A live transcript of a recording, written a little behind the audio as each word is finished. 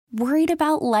Worried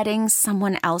about letting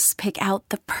someone else pick out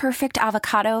the perfect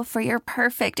avocado for your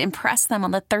perfect impress them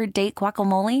on the third date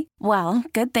guacamole? Well,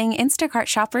 good thing Instacart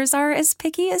shoppers are as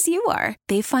picky as you are.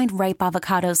 They find ripe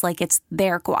avocados like it's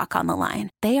their guac on the line.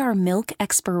 They are milk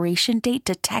expiration date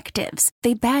detectives.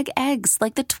 They bag eggs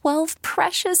like the 12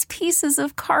 precious pieces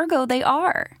of cargo they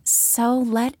are. So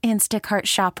let Instacart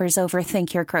shoppers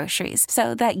overthink your groceries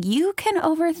so that you can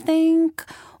overthink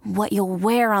what you'll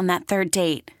wear on that third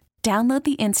date. Download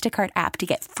the Instacart app to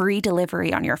get free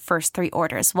delivery on your first 3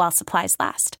 orders while supplies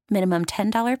last. Minimum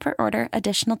 $10 per order.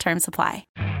 Additional terms apply.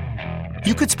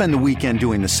 You could spend the weekend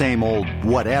doing the same old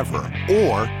whatever,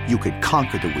 or you could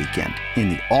conquer the weekend in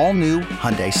the all-new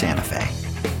Hyundai Santa Fe.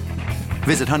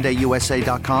 Visit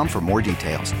HyundaiUSA.com for more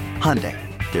details. Hyundai,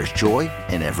 there's joy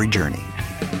in every journey.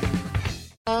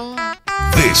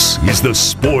 This is the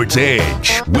Sports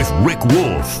Edge with Rick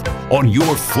Wolf on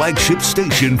your flagship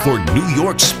station for New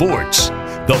York sports.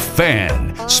 The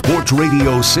Fan, Sports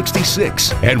Radio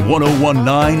 66 and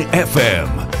 101.9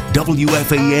 FM,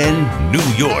 WFAN,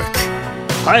 New York.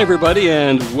 Hi, everybody,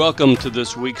 and welcome to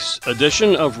this week's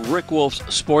edition of Rick Wolf's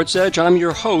Sports Edge. I'm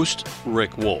your host,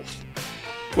 Rick Wolf.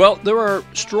 Well, there are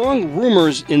strong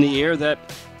rumors in the air that,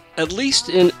 at least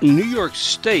in New York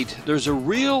State, there's a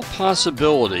real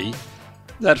possibility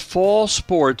that fall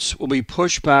sports will be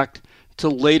pushed back to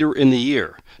later in the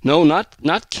year. No,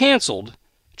 not canceled,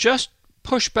 just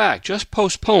pushed back, just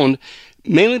postponed,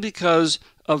 mainly because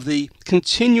of the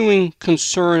continuing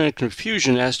concern and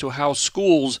confusion as to how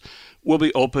schools will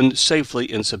be opened safely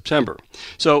in September.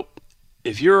 So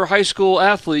if you're a high school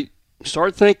athlete,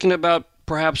 start thinking about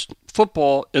perhaps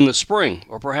football in the spring,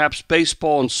 or perhaps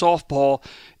baseball and softball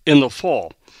in the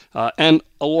fall, and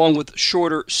along with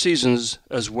shorter seasons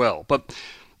as well. But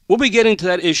we'll be getting to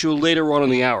that issue later on in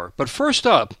the hour. But first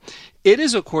up, it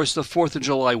is, of course, the 4th of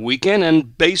July weekend,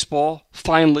 and baseball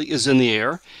finally is in the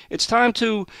air. It's time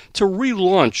to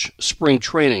relaunch spring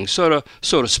training, so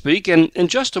to speak. And in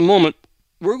just a moment,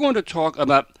 we're going to talk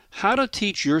about how to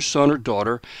teach your son or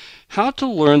daughter how to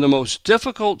learn the most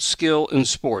difficult skill in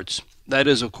sports. That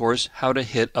is, of course, how to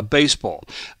hit a baseball.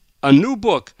 A new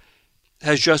book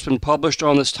has just been published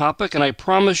on this topic, and I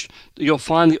promise that you'll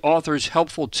find the author's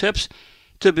helpful tips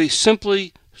to be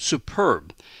simply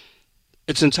superb.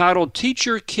 It's entitled Teach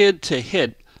Your Kid to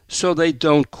Hit So They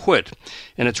Don't Quit,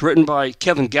 and it's written by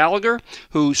Kevin Gallagher,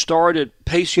 who starred at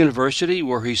Pace University,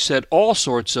 where he set all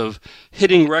sorts of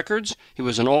hitting records. He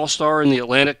was an all-star in the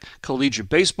Atlantic Collegiate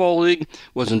Baseball League,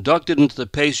 was inducted into the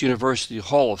Pace University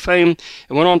Hall of Fame,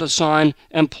 and went on to sign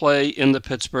and play in the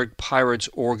Pittsburgh Pirates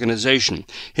organization.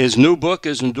 His new book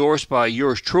is endorsed by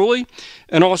yours truly,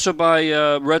 and also by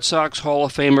Red Sox Hall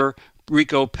of Famer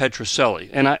Rico Petrocelli.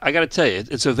 And I got to tell you,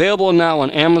 it's available now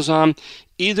on Amazon,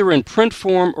 either in print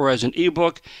form or as an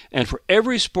ebook. And for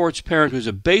every sports parent who's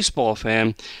a baseball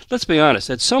fan, let's be honest,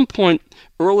 at some point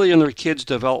early in their kid's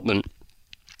development,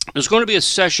 there's going to be a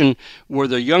session where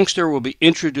the youngster will be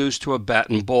introduced to a bat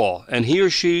and ball, and he or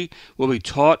she will be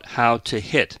taught how to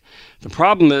hit. The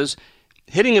problem is,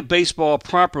 hitting a baseball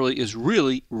properly is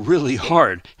really, really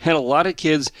hard, and a lot of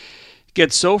kids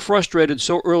get so frustrated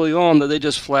so early on that they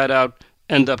just flat out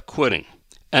end up quitting.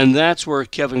 And that's where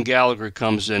Kevin Gallagher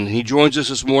comes in. He joins us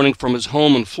this morning from his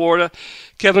home in Florida.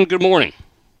 Kevin, good morning.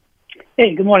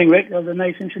 Hey, good morning, Rick. That was a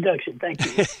nice introduction. Thank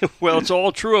you. Well, it's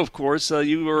all true, of course.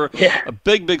 You were a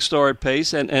big star at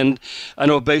Pace, and I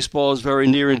know baseball is very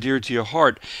near and dear to your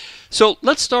heart. So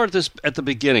let's start this at the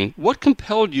beginning. What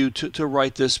compelled you to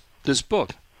write this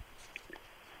book?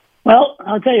 Well,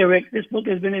 I'll tell you, Rick, this book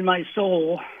has been in my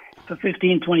soul for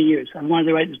 15, 20 years. I wanted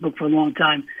to write this book for a long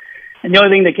time. And the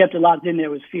only thing that kept it locked in there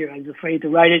was fear. I was afraid to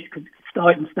write it, could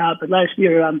start and stop. But last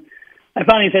year, I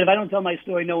finally said, if I don't tell my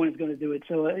story, no one is going to do it.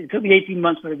 So it took me 18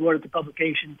 months, but I brought it to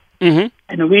publication. Mm-hmm.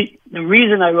 And the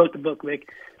reason I wrote the book, Rick,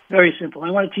 very simple. I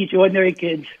want to teach ordinary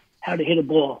kids how to hit a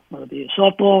ball, whether it be a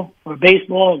softball or a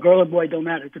baseball, a girl or boy, don't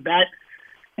matter. It's a bat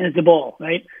and it's a ball,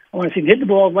 right? I want to see them hit the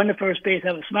ball, run to first base,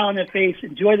 have a smile on their face,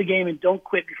 enjoy the game, and don't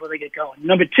quit before they get going.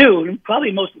 Number two, and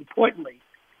probably most importantly,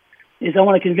 is I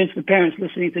want to convince the parents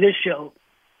listening to this show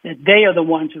that they are the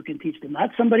ones who can teach them,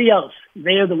 not somebody else.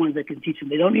 They are the ones that can teach them.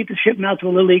 They don't need to ship them out to a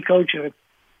Little League coach or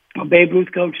a Babe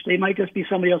Ruth coach. They might just be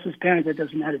somebody else's parent that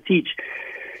doesn't know how to teach.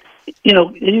 You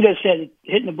know, you just said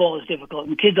hitting the ball is difficult,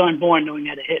 and kids aren't born knowing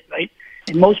how to hit, right?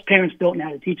 And most parents don't know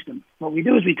how to teach them. What we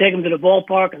do is we take them to the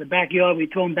ballpark or the backyard, we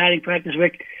throw them batting practice,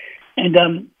 Rick, and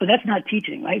but that's not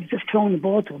teaching, right? It's just throwing the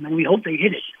ball to them, and we hope they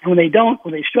hit it. And when they don't, or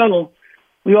they struggle,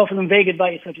 we offer them vague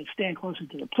advice such as stand closer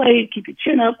to the plate, keep your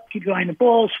chin up, keep grinding the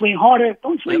ball, swing harder,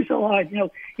 don't swing so hard. You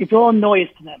know, it's all noise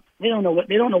to them. They don't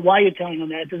know why you're telling them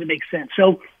that. It doesn't make sense.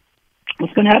 So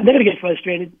what's going to happen? They're going to get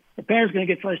frustrated. The parents are going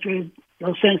to get frustrated.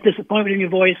 They'll sense disappointment in your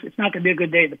voice. It's not going to be a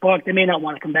good day at the park. They may not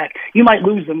want to come back. You might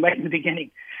lose them right in the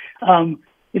beginning.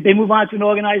 If they move on to an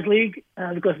organized league,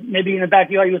 because maybe in the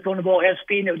backyard you were throwing the ball half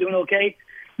speed and they were doing okay,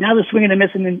 now they're swinging and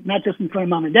missing, not just in front of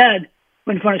mom and dad,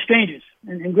 but in front of strangers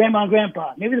and grandma and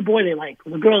grandpa, maybe the boy they like,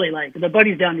 or the girl they like, or their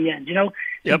buddies down the end.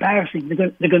 It's embarrassing.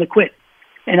 They're going to quit.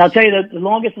 And I'll tell you that the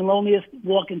longest and loneliest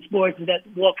walk in sports is that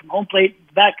walk from home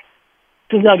plate back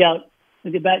to the dugout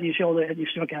with your bat in your shoulder and you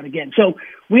struck out again. So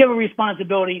we have a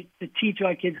responsibility to teach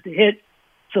our kids to hit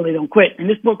so they don't quit. And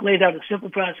this book lays out a simple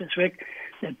process, Rick,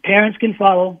 that parents can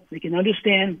follow, they can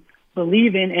understand,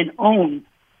 believe in, and own,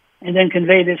 and then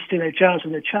convey this to their child so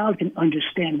their child can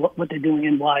understand what they're doing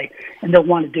and why, and they'll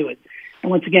want to do it.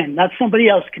 And once again, not somebody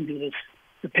else can do this.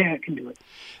 The parent can do it.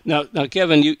 Now,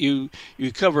 Kevin, you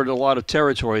covered a lot of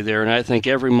territory there, and I think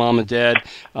every mom and dad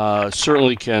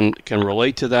certainly can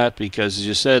relate to that because, as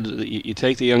you said, you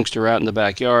take the youngster out in the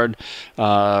backyard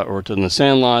or to the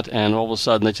sandlot, and all of a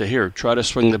sudden they say, here, try to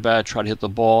swing the bat, try to hit the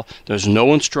ball. There's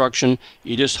no instruction.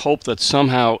 You just hope that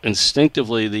somehow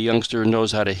instinctively the youngster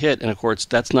knows how to hit, and, of course,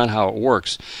 that's not how it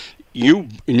works. In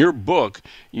your book,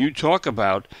 you talk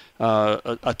about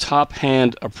a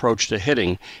top-hand approach to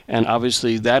hitting, and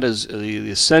obviously that is the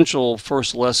essential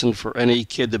first lesson for any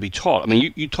kid to be taught. I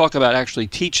mean, you talk about actually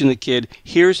teaching the kid,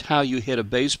 here's how you hit a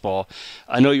baseball.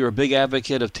 I know you're a big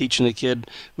advocate of teaching the kid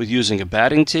with using a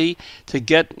batting tee to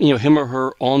get him or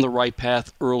her on the right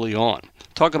path early on.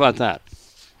 Talk about that.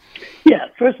 Yeah,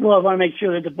 first of all, I want to make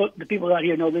sure that the people out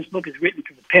here know this book is written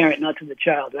to the parent, not to the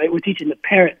child, right? We're teaching the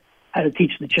parent how to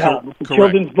teach the child. It's a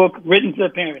children's book written to the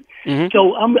parent. Mm-hmm.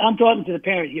 So I'm talking to the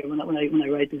parent here when I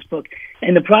write this book.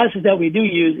 And the process that we do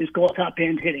use is called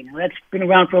top-hand hitting. Now, that's been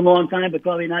around for a long time, but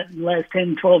probably not in the last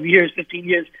 10, 12 years, 15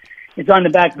 years. It's on the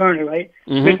back burner, right?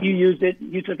 Mm-hmm. Rick, you used it.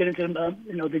 You took it into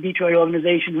the Detroit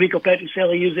organization. Rico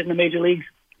Petrocelli used it in the major leagues.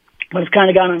 But it's kind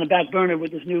of gone on the back burner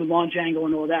with this new launch angle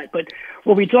and all that. But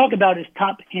what we talk about is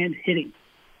top-hand hitting.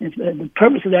 And the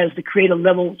purpose of that is to create a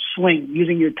level swing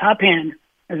using your top hand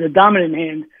as a dominant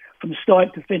hand from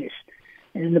start to finish.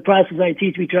 And in the process I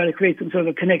teach, we try to create some sort of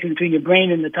a connection between your brain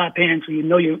and the top hand so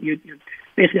you're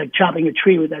basically like chopping a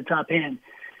tree with that top hand.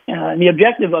 And the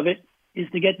objective of it is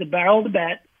to get the barrel of the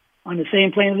bat on the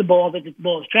same plane of the ball that the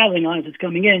ball is traveling on as it's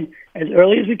coming in as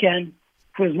early as we can,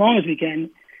 for as long as we can,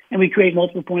 and we create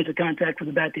multiple points of contact for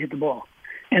the bat to hit the ball.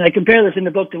 And I compare this in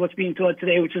the book to what's being taught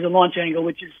today, which is a launch angle,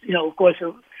 which is, of course,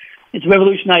 it's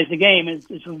revolutionized the game.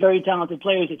 It's for very talented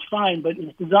players. It's fine, but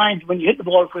it's designed when you hit the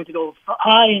ball for it to go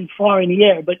high and far in the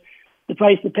air. But the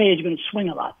price to pay is you're going to swing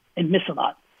a lot and miss a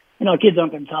lot. Our kids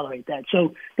aren't going to tolerate that.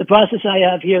 So the process I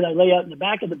have here that I lay out in the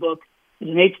back of the book is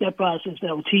an 8-step process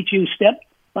that will teach you step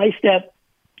by step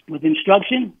with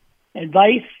instruction,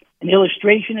 advice, an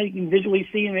illustration that you can visually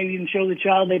see and maybe even show the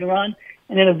child later on,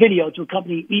 and then a video to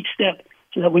accompany each step.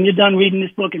 So that when you're done reading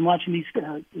this book and watching these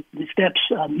steps,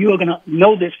 you are going to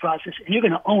know this process and you're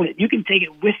going to own it. You can take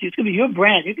it with you. It's going to be your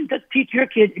brand. You can teach your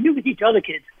kids and you can teach other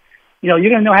kids. You're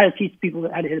going to know how to teach people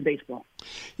how to hit a baseball.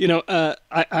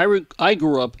 I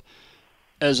grew up,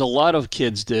 as a lot of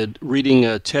kids did,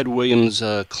 reading Ted Williams'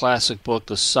 classic book,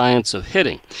 The Science of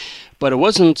Hitting. But it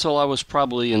wasn't until I was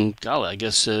probably in college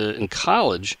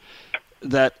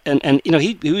that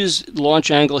he was launch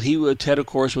angle. Ted, of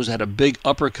course, had a big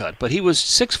uppercut, but he was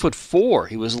 6'4".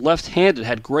 He was left-handed,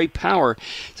 had great power.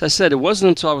 As I said, it wasn't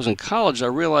until I was in college I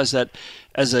realized that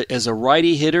as a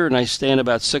righty hitter, and I stand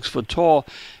about 6 foot tall,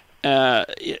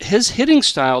 his hitting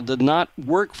style did not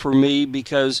work for me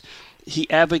because he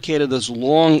advocated this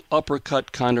long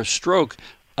uppercut kind of stroke.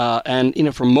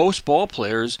 And for most ball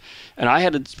players, and I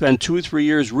had to spend 2 or 3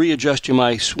 years readjusting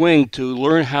my swing to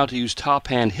learn how to use top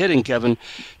hand hitting, Kevin,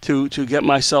 to get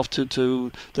myself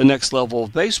to the next level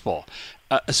of baseball.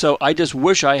 So I just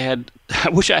wish I had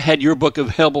your book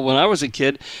available when I was a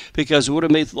kid, because it would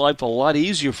have made life a lot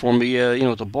easier for me,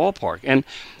 at the ballpark. And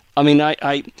I mean,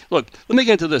 I look. Let me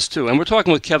get into this too. And we're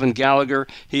talking with Kevin Gallagher.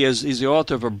 He's the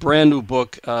author of a brand new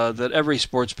book that every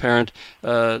sports parent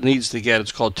needs to get.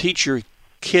 It's called Teach Your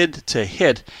Kid to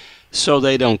Hit So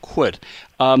They Don't Quit.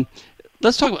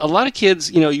 Let's talk. A lot of kids,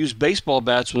 use baseball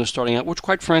bats when they're starting out, which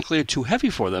quite frankly are too heavy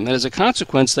for them. And as a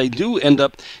consequence, they do end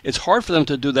up, it's hard for them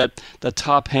to do that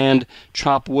top hand,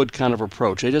 chop wood kind of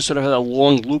approach. They just sort of have a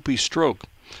long, loopy stroke.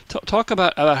 Talk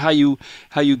about how you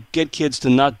get kids to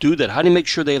not do that. How do you make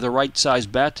sure they have the right size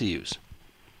bat to use?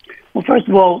 Well, first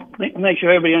of all, make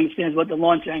sure everybody understands what the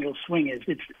launch angle swing is.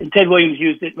 And Ted Williams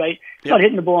used it, right? It's about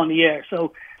hitting the ball in the air.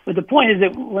 So, but the point is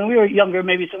that when we were younger,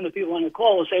 maybe some of the people on the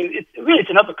call will say, it's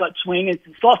an uppercut swing, it's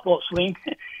a softball swing,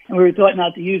 and we were taught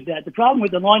not to use that. The problem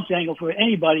with the launch angle for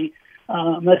anybody,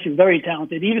 unless you're very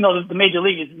talented. Even though the major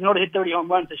leaguers, in order to hit 30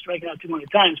 home runs, they're striking out 200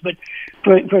 times. But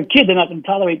for a kid, they're not going to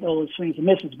tolerate all those swings and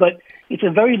misses. But it's a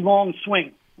very long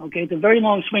swing. Okay, it's a very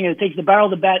long swing, and it takes the barrel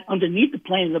of the bat underneath the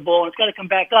plane of the ball, and it's got to come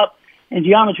back up. And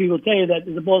geometry will tell you that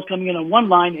the ball's coming in on one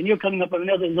line, and you're coming up on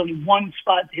another. There's only one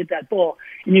spot to hit that ball,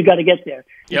 and you've got to get there.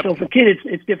 Yep. So for kids,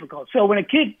 it's difficult. So when a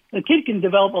kid can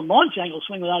develop a launch angle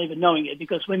swing without even knowing it,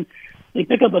 because when they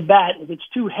pick up a bat, if it's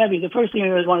too heavy, the first thing they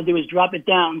always want to do is drop it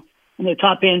down, and their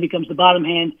top hand becomes the bottom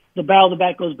hand. The barrel of the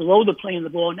bat goes below the plane of the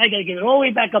ball, and they got to get it all the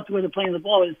way back up to where the plane of the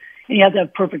ball is, and you have to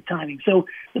have perfect timing. So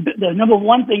the number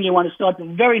one thing you want to start, the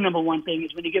very number one thing,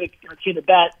 is when you give a kid a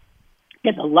bat,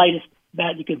 get the lightest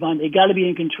bat you can find. They got to be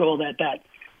in control of that bat,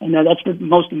 and that's the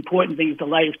most important thing, is the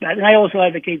lightest bat. And I also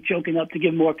advocate choking up to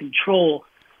give more control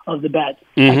of the bat.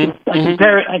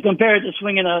 I compare it to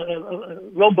swinging a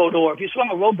robo-door. If you swing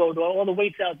a robo-door, all the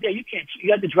weight's out there. You can't.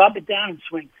 You have to drop it down and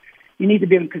swing. You need to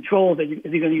be in control of it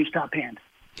if you're going to use top hand.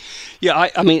 Yeah,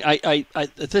 I mean,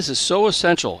 this is so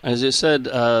essential. As you said,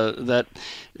 that,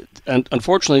 and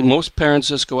unfortunately, most parents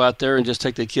just go out there and just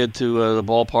take the kid to the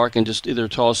ballpark and just either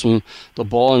toss them the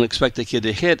ball and expect the kid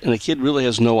to hit, and the kid really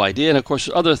has no idea. And of course,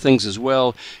 there's other things as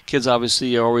well. Kids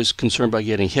obviously are always concerned by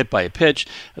getting hit by a pitch,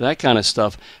 that kind of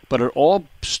stuff. But it all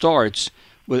starts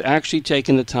with actually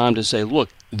taking the time to say, look,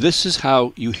 this is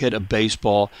how you hit a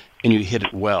baseball, and you hit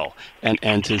it well.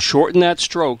 And to shorten that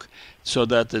stroke so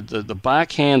that the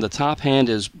backhand, the top hand,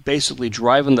 is basically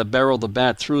driving the barrel of the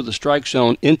bat through the strike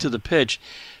zone into the pitch,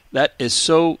 that is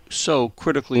so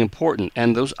critically important.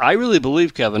 And those, I really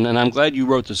believe, Kevin, and I'm glad you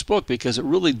wrote this book, because it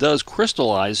really does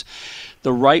crystallize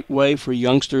the right way for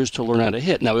youngsters to learn how to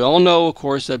hit. Now, we all know, of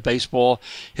course, that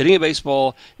hitting a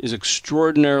baseball is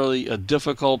extraordinarily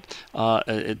difficult.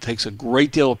 It takes a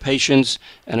great deal of patience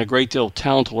and a great deal of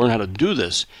talent to learn how to do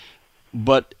this.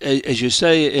 But as you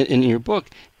say in your book,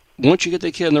 once you get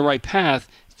the kid on the right path,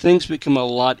 things become a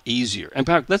lot easier. In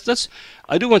fact,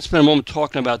 I do want to spend a moment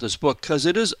talking about this book, because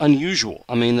it is unusual.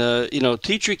 I mean,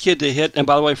 teach your kid to hit. And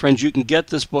by the way, friends, you can get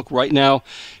this book right now.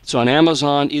 It's on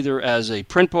Amazon, either as a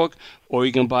print book or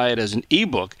you can buy it as an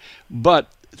ebook.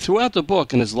 But throughout the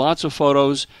book, and there's lots of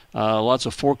photos, lots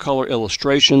of 4-color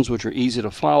illustrations, which are easy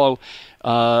to follow.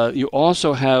 You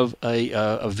also have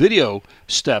a video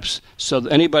steps, so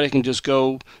that anybody can just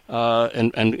go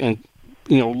and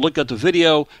look at the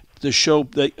video to show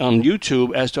on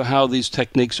YouTube as to how these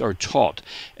techniques are taught.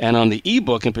 And on the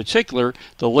ebook in particular,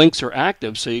 the links are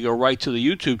active, so you go right to the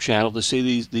YouTube channel to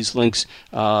see these links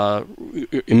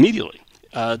immediately.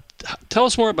 Tell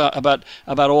us more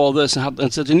about all this, and how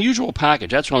it's an unusual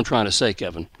package. That's what I'm trying to say,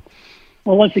 Kevin.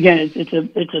 Well, once again, it's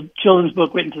a children's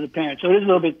book written to the parents, so it is a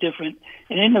little bit different.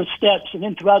 And in those steps, and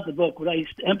then throughout the book, what I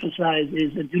used to emphasize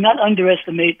is that do not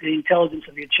underestimate the intelligence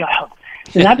of your child.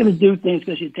 They're not going to do things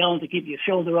because you tell them to keep your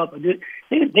shoulder up. They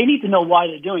need to know why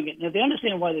they're doing it. And if they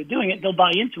understand why they're doing it, they'll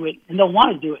buy into it, and they'll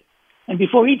want to do it. And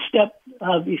before each step,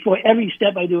 before every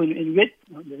step I do in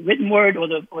written word or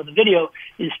the video,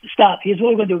 is stop. Here's what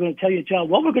we're going to do. We're going to tell your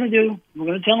child what we're going to do. We're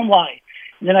going to tell them why.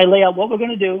 And then I lay out what we're going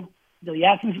to do, the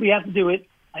actions we have to do it.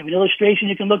 I have an illustration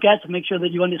you can look at to make sure that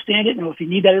you understand it. And if you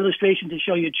need that illustration to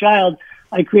show your child,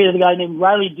 I created a guy named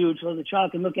Riley Dude so the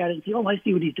child can look at it and see, oh, I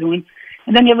see what he's doing.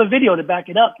 And then you have a video to back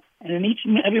it up. And in each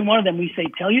and every one of them, we say,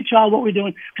 tell your child what we're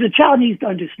doing, because the child needs to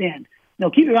understand.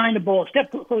 Keep your eye on the ball,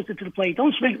 step closer to the plate,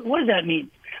 don't swing. What does that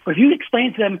mean? But if you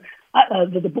explain to them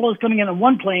that the ball is coming in on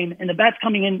one plane and the bat's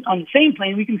coming in on the same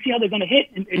plane, we can see how they're going to hit.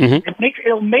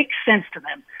 It'll make sense to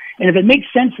them. And if it makes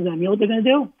sense to them, you know what they're going to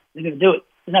do? They're going to do it.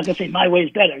 They're not going to say, my way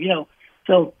is better,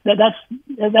 So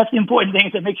that's the important thing,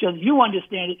 is to make sure that you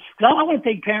understand it. Because I want to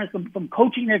take parents from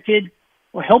coaching their kid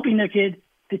or helping their kid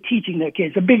to teaching their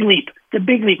kids. It's a big leap.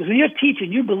 Because when you're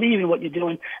teaching, you believe in what you're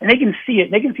doing, and they can see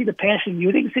it. They can see the passion in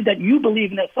you. They can see that you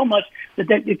believe in it so much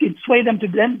that you can sway them to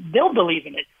them. They'll believe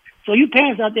in it. So you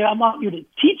parents out there, I want you to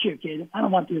teach your kid. I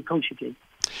don't want you to coach your kid.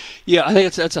 Yeah, I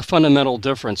think that's a fundamental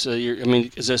difference.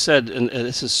 As I said, and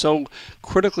this is so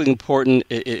critically important.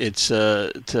 It's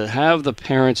to have the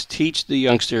parents teach the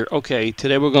youngster. Okay,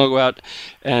 today we're going to go out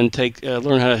and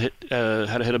learn how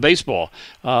to hit a baseball.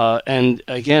 And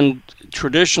again,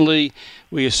 traditionally,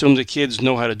 we assume the kids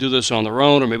know how to do this on their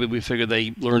own, or maybe we figure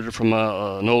they learned it from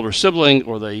an older sibling,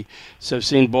 or they have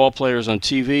seen ball players on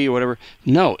TV or whatever.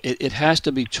 No, it has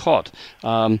to be taught.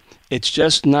 It's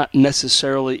just not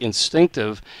necessarily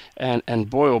instinctive, and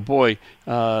boy, oh boy,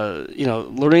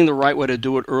 learning the right way to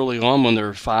do it early on when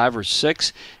they're 5 or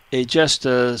 6, it just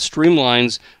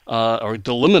streamlines or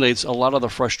eliminates a lot of the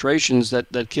frustrations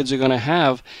that kids are going to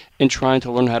have in trying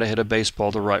to learn how to hit a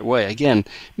baseball the right way. Again,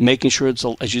 making sure it's,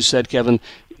 as you said, Kevin,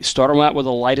 start them out with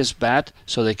the lightest bat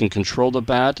so they can control the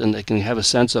bat and they can have a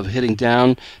sense of hitting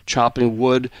down, chopping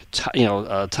wood,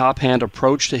 top hand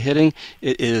approach to hitting.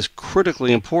 It is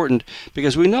critically important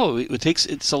because we know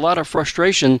it's a lot of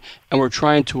frustration, and we're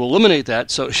trying to eliminate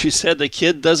that. So she said the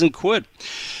kid doesn't quit.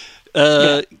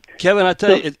 Kevin, I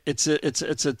tell you, it's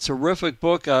a terrific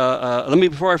book.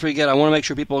 Before I forget, I want to make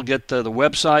sure people get the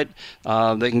website.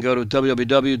 They can go to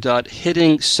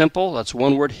www.hittingsimple. That's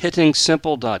one word,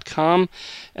 hittingsimple.com.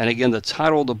 And again, the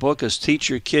title of the book is Teach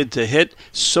Your Kid to Hit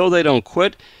So They Don't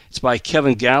Quit. It's by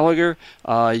Kevin Gallagher.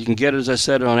 You can get it, as I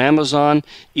said, on Amazon,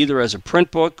 either as a print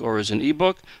book or as an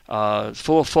ebook,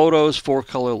 full of photos,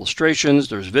 4-color illustrations.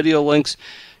 There's video links.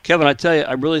 Kevin, I tell you,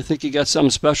 I really think you got something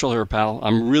special here, pal.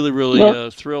 I'm really, really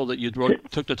thrilled that you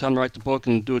took the time to write the book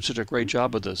and do such a great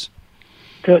job with this.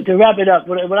 To wrap it up,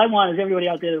 what I want is everybody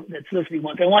out there that's listening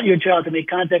wants. I want your child to make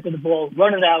contact with the ball,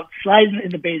 run it out, slide it in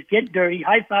the base, get dirty,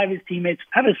 high-five his teammates,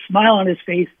 have a smile on his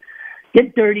face,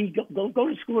 get dirty, go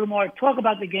to school tomorrow, talk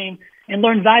about the game, and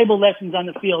learn valuable lessons on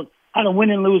the field, how to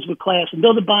win and lose with class, and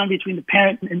build a bond between the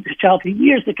parent and the child for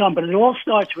years to come. But it all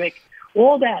starts, Rick,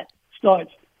 all that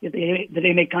starts if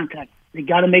they make contact. They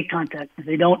got to make contact. If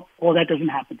they don't, all that doesn't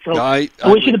happen. So I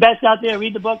wish you the best out there.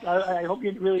 Read the book. I hope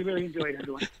you really, really enjoy it,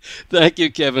 everyone. Thank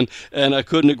you, Kevin, and I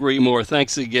couldn't agree more.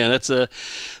 Thanks again.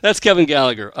 That's Kevin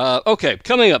Gallagher. Okay,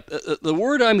 coming up, the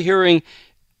word I'm hearing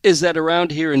is that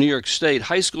around here in New York State,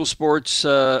 high school sports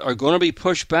are going to be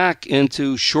pushed back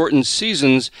into shortened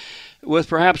seasons, with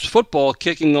perhaps football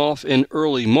kicking off in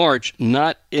early March,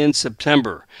 not in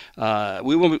September.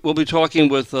 We'll be talking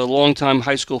with longtime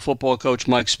high school football coach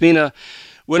Mike Spina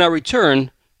when I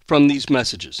return from these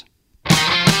messages.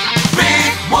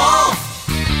 Rick Wolf,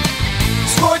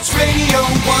 Sports Radio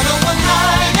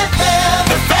 101.9 FM,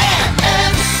 The Fan,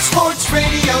 and Sports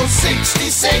Radio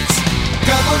 66,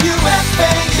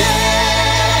 WFAN.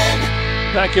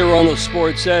 Back here on the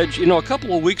Sports Edge, a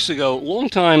couple of weeks ago,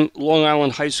 longtime Long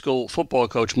Island high school football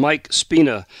coach Mike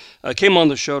Spina came on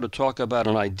the show to talk about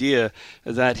an idea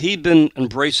that he'd been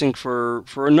embracing for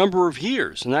a number of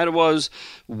years, and that was,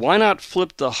 why not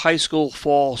flip the high school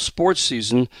fall sports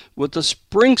season with the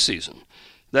spring season?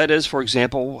 That is, for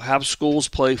example, have schools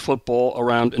play football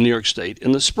around New York State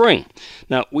in the spring.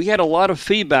 Now, we had a lot of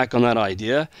feedback on that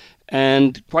idea.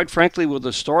 And quite frankly, with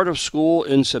the start of school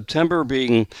in September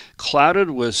being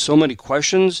clouded with so many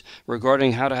questions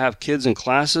regarding how to have kids in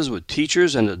classes with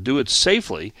teachers and to do it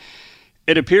safely,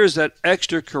 it appears that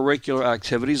extracurricular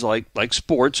activities like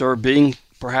sports are being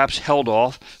perhaps held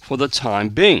off for the time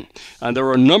being. And there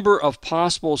are a number of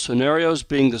possible scenarios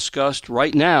being discussed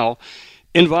right now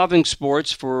involving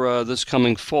sports for this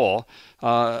coming fall.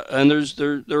 And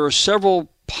there are several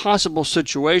possible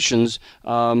situations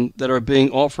that are being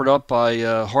offered up by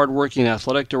hardworking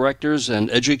athletic directors and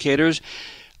educators.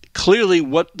 Clearly,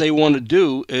 what they want to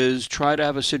do is try to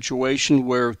have a situation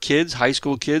where high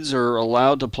school kids are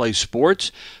allowed to play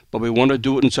sports, but we want to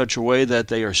do it in such a way that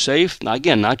they are safe. Now,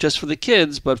 again, not just for the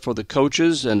kids, but for the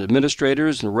coaches and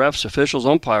administrators and refs, officials,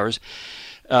 umpires.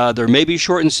 There may be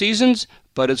shortened seasons,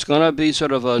 but it's going to be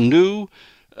sort of a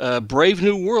brave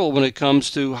new world when it comes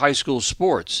to high school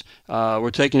sports.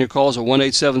 We're taking your calls at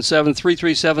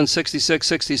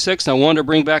 1-877-337-6666. I wanted to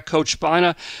bring back Coach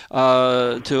Spina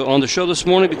on the show this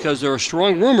morning because there are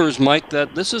strong rumors, Mike,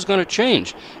 that this is going to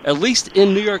change, at least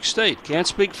in New York State. Can't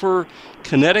speak for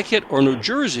Connecticut or New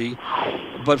Jersey,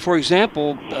 but for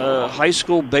example, high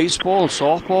school baseball and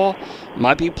softball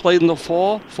might be played in the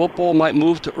fall. Football might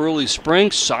move to early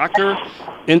spring. Soccer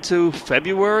into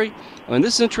February. I mean,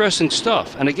 this is interesting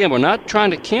stuff. And again, we're not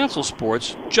trying to cancel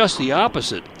sports, just the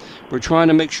opposite. We're trying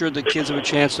to make sure the kids have a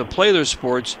chance to play their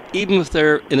sports, even if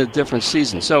they're in a different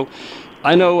season. So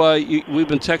I know we've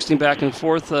been texting back and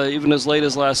forth even as late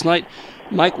as last night.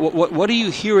 Mike, what are you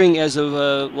hearing as of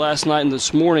last night and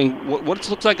this morning? What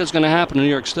looks like is going to happen in New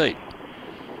York State?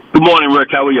 Good morning, Rick.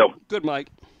 How are you? Good, Mike.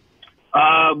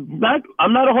 I'm not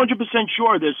 100%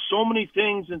 sure. There's so many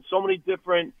things and so many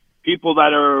different people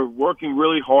that are working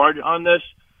really hard on this.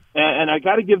 And I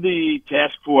got to give the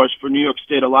task force for New York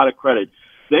State a lot of credit.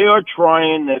 They are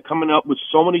they're coming up with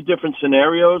so many different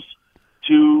scenarios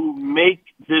to make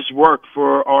this work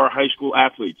for our high school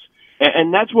athletes.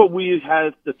 And that's what we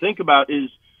have to think about is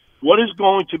what is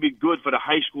going to be good for the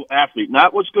high school athlete,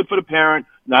 not what's good for the parent,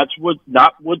 not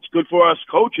what's good for us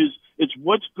coaches. It's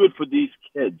what's good for these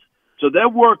kids. So they're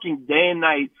working day and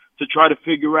night to try to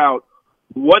figure out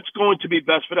what's going to be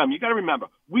best for them. You got to remember,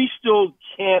 we still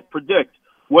can't predict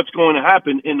what's going to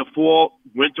happen in the fall,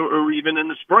 winter, or even in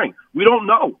the spring. We don't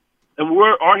know. And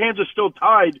our hands are still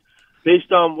tied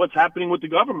based on what's happening with the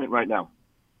government right now.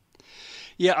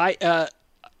 Yeah,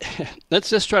 let's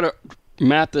just try to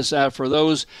map this out for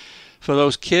those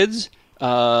kids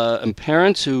and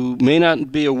parents who may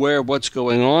not be aware of what's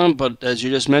going on. But as you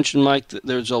just mentioned, Mike,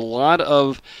 there's a lot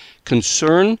of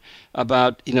concern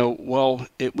about, we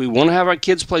want to have our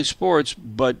kids play sports,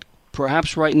 but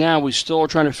perhaps right now we still are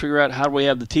trying to figure out how do we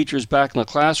have the teachers back in the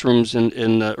classrooms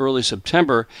in early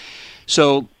September.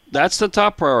 So that's the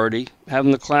top priority,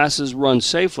 having the classes run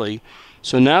safely.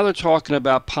 So now they're talking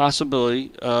about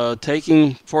possibility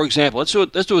taking, for example, let's do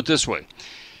it this way.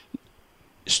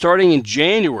 Starting in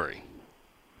January,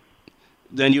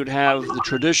 then you'd have the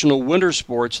traditional winter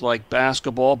sports like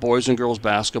basketball, boys and girls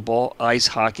basketball, ice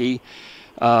hockey,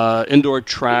 indoor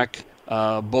track,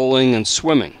 bowling, and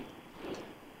swimming.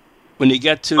 When you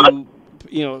get to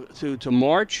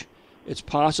March, it's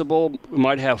possible we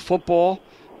might have football,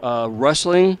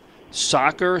 wrestling,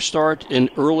 soccer start in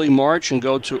early March and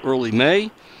go to early May.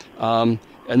 And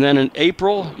then in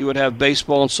April, you would have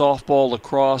baseball and softball,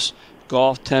 lacrosse,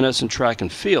 golf, tennis, and track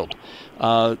and field.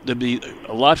 There'd be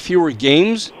a lot fewer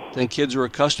games than kids are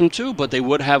accustomed to, but they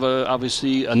would have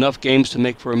obviously enough games to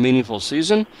make for a meaningful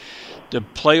season. The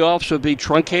playoffs would be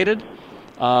truncated.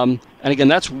 And again,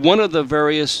 that's one of the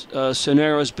various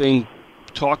scenarios being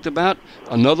talked about.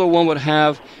 Another one would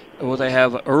have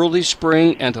early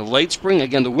spring and to late spring.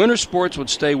 Again, the winter sports would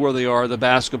stay where they are, the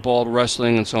basketball, the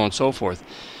wrestling, and so on and so forth.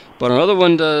 But another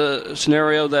one, the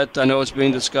scenario that I know is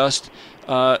being discussed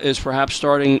is perhaps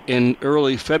starting in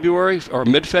early February or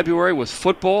mid-February with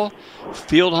football,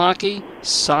 field hockey,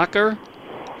 soccer,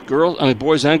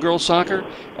 boys and girls soccer,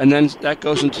 and then that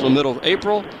goes into the middle of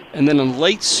April. And then in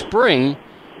late spring,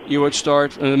 you would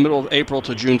start in the middle of April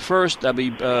to June 1st. That'd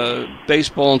be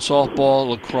baseball and softball,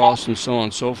 lacrosse, and so on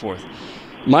and so forth.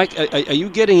 Mike, are you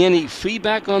getting any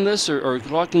feedback on this or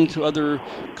talking to other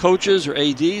coaches or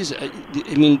ADs? I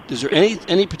mean, is there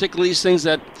any particular these things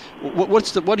that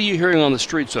what are you hearing on the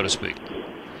street, so to speak?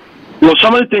 Well,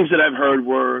 some of the things that I've heard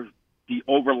were the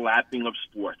overlapping of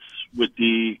sports with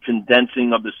the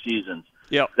condensing of the seasons.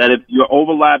 Yeah. That if you're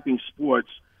overlapping sports,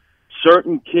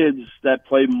 certain kids that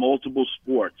play multiple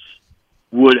sports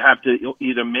would have to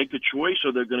either make a choice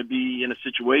or they're going to be in a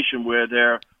situation where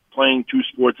they're playing two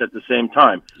sports at the same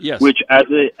time. Yes. Which, as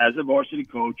a varsity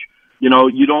coach, you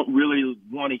don't really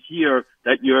want to hear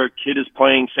that your kid is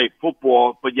playing, say,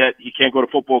 football, but yet he can't go to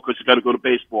football because he's got to go to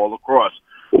baseball, lacrosse,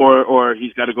 or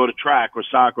he's got to go to track or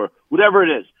soccer, whatever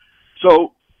it is.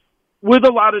 So with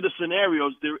a lot of the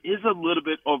scenarios, there is a little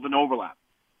bit of an overlap.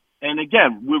 And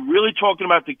again, we're really talking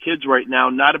about the kids right now,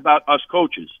 not about us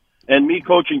coaches. And me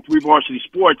coaching 3 varsity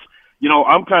sports,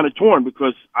 I'm kind of torn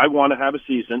because I want to have a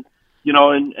season,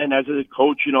 and as a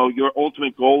coach, your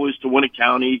ultimate goal is to win a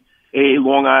county, a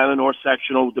Long Island or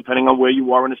sectional, depending on where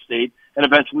you are in a state, and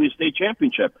eventually a state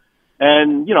championship.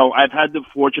 And, I've had the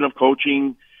fortune of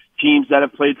coaching teams that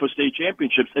have played for state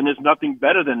championships, and there's nothing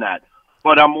better than that.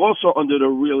 But I'm also under the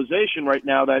realization right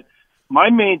now that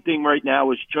my main thing right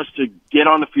now is just to get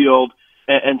on the field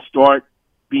and start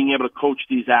being able to coach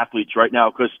these athletes right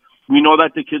now because we know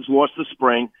that the kids lost the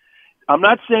spring. I'm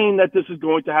not saying that this is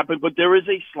going to happen, but there is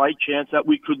a slight chance that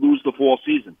we could lose the fall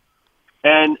season.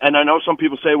 And I know some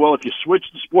people say, well, if you switch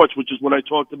the sports, which is what I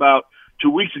talked about 2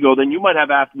 weeks ago, then you might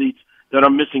have athletes that are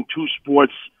missing 2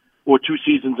 sports or 2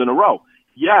 seasons in a row.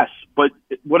 Yes, but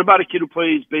what about a kid who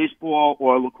plays baseball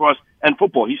or lacrosse and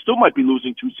football? He still might be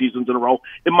losing 2 seasons in a row.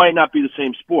 It might not be the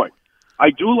same sport. I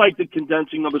do like the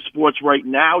condensing of the sports right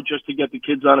now just to get the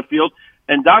kids on the field.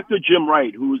 And Dr. Jim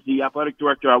Wright, who is the athletic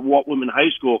director at Walt Whitman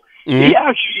High School, he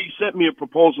actually sent me a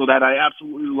proposal that I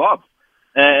absolutely love.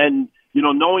 And,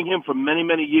 knowing him for many,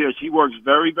 many years, he works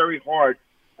very, very hard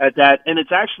at that. And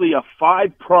it's actually a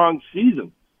 5-pronged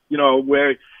season,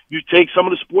 where you take some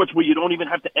of the sports where you don't even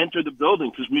have to enter the building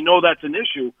because we know that's an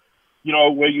issue,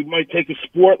 where you might take a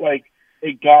sport like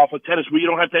a golf or tennis where you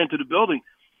don't have to enter the building.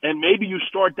 And maybe you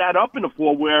start that up in the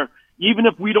fall where even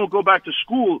if we don't go back to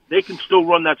school, they can still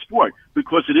run that sport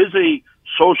because it is a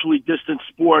socially distant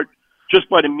sport just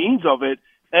by the means of it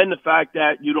and the fact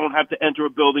that you don't have to enter a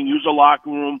building, use a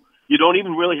locker room. You don't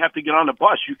even really have to get on a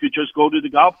bus. You could just go to the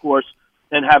golf course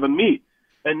and have a meet.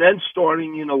 And then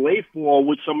starting in the late fall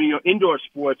with some of your indoor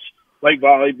sports like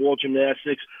volleyball,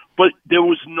 gymnastics, but there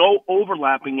was no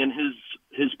overlapping in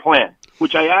his plan,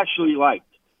 which I actually liked.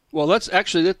 Well, let's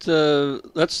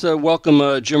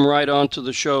welcome Jim Wright onto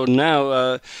the show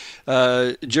now.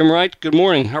 Jim Wright, good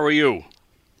morning. How are you?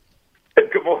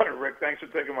 Good morning, Rick. Thanks for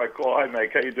taking my call. Hi,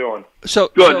 Mike. How you doing?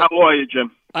 Good. How are you,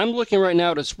 Jim? I'm looking right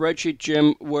now at a spreadsheet,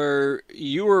 Jim, where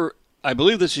you were, I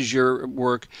believe this is your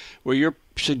work, where you're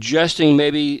suggesting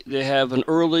maybe they have an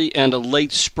early and a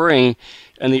late spring,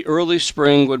 and the early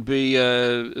spring would be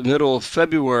middle of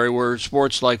February, where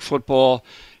sports like football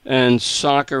and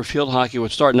soccer, field hockey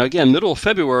would start. Now, again, middle of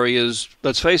February is,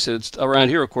 let's face it, it's around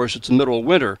here, of course, it's the middle of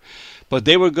winter. But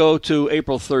they would go to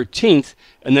April 13th,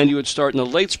 and then you would start in the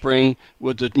late spring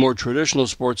with the more traditional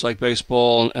sports like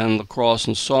baseball and lacrosse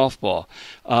and softball.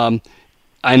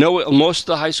 I know most of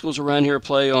the high schools around here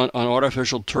play on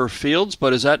artificial turf fields,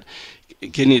 but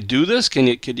can you do this?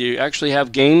 Could you actually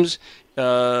have games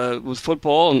with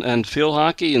football and field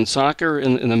hockey and soccer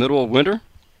in the middle of winter?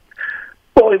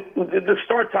 Well, the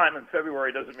start time in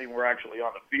February doesn't mean we're actually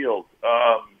on the field.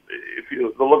 If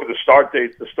you look at the start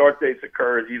dates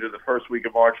occur either the first week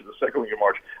of March or the second week of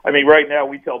March. I mean, right now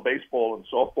we tell baseball and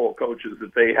softball coaches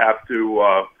that they have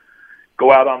to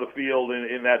go out on the field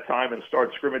in that time and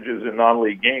start scrimmages in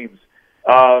non-league games.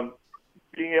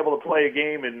 Being able to play a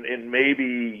game in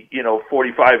maybe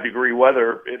 45-degree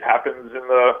weather, it happens in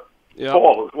the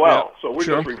fall as well. So we're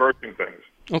just reversing things.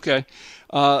 Okay.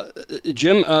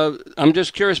 Jim, I'm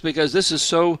just curious because this is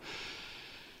so,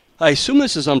 I assume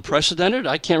this is unprecedented.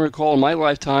 I can't recall in my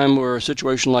lifetime where a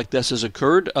situation like this has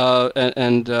occurred. But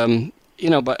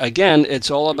again,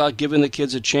 it's all about giving the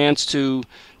kids a chance to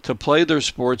play their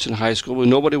sports in high school.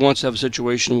 Nobody wants to have a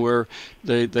situation where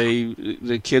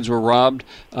the kids were robbed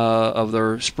of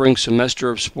their spring semester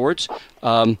of sports.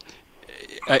 Do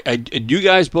you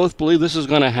guys both believe this is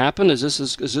going to happen? Is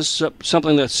this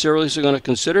something that's seriously going to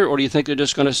consider, or do you think they're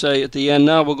just going to say at the end,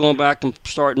 no, we're going back and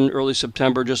start in early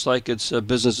September just like it's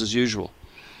business as usual?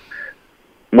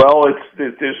 Well,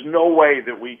 there's no way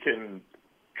that we can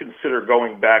consider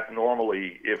going back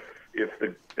normally if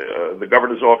the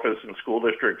governor's office and school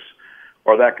districts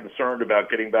are that concerned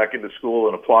about getting back into school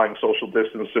and applying social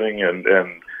distancing and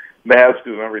masks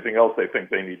and everything else they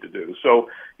think they need to do. So,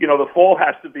 the fall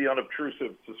has to be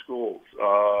unobtrusive to schools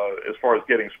as far as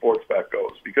getting sports back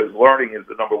goes, because learning is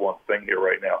the number one thing here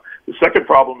right now. The second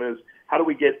problem is, how do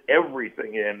we get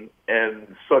everything in?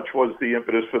 And such was the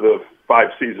impetus for the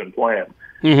 5-season plan.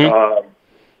 Mm-hmm.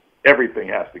 Everything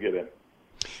has to get in.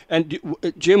 And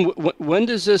Jim, when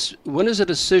is a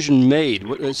decision made?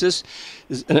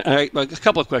 A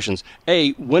couple of questions.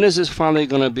 A, when is this finally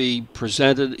going to be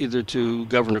presented either to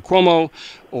Governor Cuomo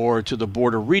or to the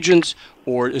Board of Regents,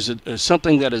 or is it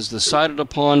something that is decided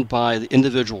upon by the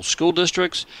individual school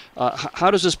districts?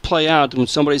 How does this play out when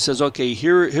somebody says, okay,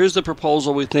 here's the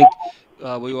proposal we think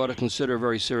we ought to consider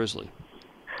very seriously?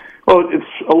 Well,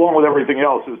 it's along with everything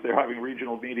else, is they're having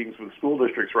regional meetings with school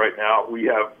districts right now. We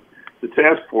have the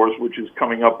task force, which is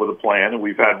coming up with a plan, and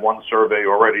we've had one survey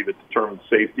already that determines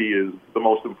safety is the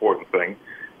most important thing.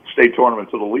 State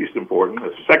tournaments are the least important.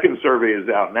 The second survey is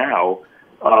out now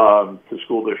to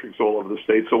school districts all over the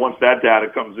state. So once that data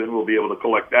comes in, we'll be able to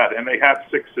collect that. And they have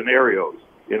 6 scenarios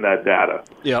in that data.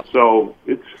 Yeah. So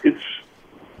it's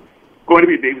going to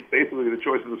be basically the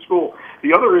choice of the school.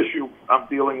 The other issue I'm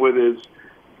dealing with is,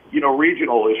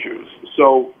 regional issues.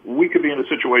 So we could be in a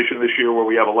situation this year where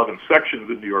we have 11 sections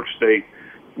in New York State.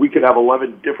 We could have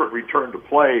 11 different return to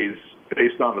plays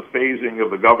based on the phasing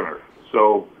of the governor.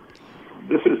 So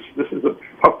this is a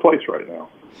tough place right now.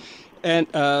 And,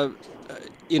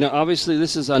 obviously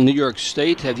this is on New York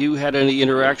State. Have you had any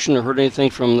interaction or heard anything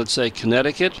from, let's say,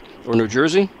 Connecticut or New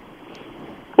Jersey?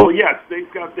 Well, yes,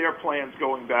 they've got their plans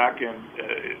going back, and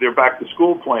they're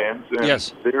back-to-school plans, and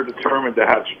yes, they're determined to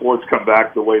have sports come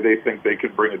back the way they think they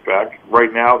can bring it back.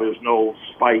 Right now, there's no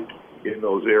spike in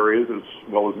those areas as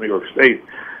well as New York State.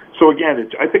 So, again,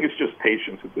 I think it's just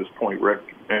patience at this point, Rick,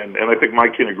 and I think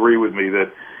Mike can agree with me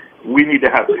that we need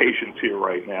to have patience here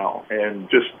right now and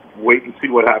just wait and see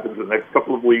what happens in the next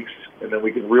couple of weeks, and then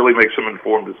we can really make some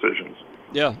informed decisions.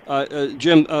 Yeah,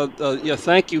 Jim,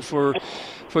 thank you for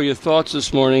your thoughts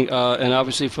this morning, and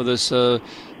obviously for this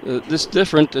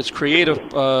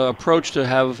creative approach to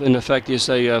have, in effect, you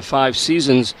say 5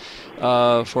 seasons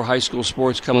for high school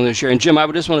sports coming this year. And Jim, I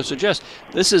would just want to suggest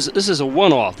this is a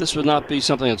one-off. This would not be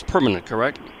something that's permanent,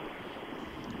 correct?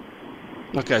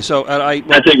 Okay, so I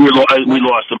think we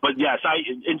lost him, but yes,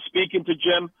 in speaking to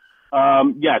Jim,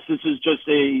 yes, this is just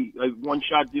a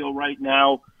one-shot deal right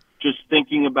now. Just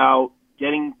thinking about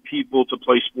getting people to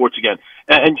play sports again.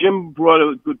 And Jim brought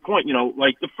a good point.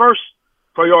 The first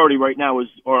priority right now is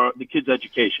the kids'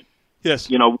 education. Yes.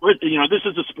 This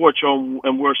is a sports show,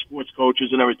 and we're sports coaches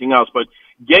and everything else, but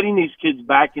getting these kids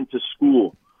back into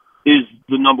school is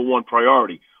the number one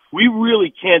priority. We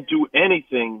really can't do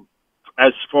anything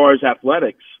as far as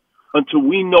athletics until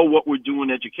we know what we're doing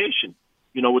in education,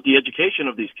 with the education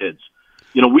of these kids.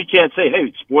 We can't say,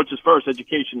 hey, sports is first,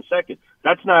 education is second.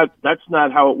 That's not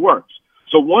how it works.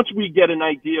 So once we get an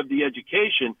idea of the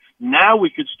education, now we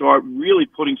could start really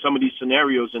putting some of these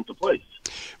scenarios into place.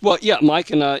 Well, yeah,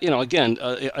 Mike, and again,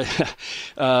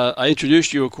 I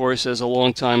introduced you, of course, as a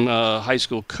longtime high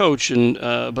school coach, and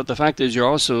but the fact is, you're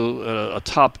also a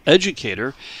top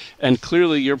educator, and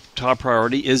clearly, your top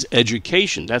priority is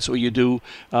education. That's what you do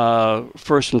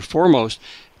first and foremost,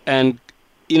 and.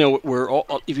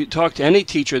 If you talk to any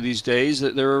teacher these days,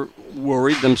 that they're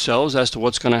worried themselves as to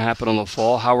what's going to happen in the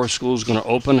fall. How are schools going to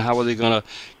open? How are they going to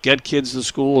get kids to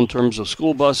school in terms of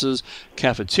school buses,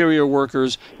 cafeteria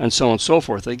workers, and so on and so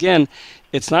forth? Again,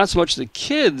 it's not so much the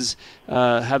kids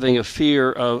having a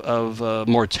fear of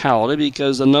mortality,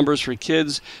 because the numbers for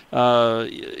kids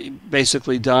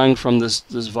basically dying from this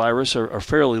virus are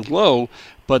fairly low,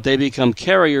 but they become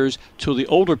carriers to the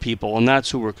older people, and that's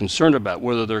who we're concerned about,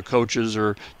 whether they're coaches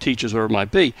or teachers, whatever it might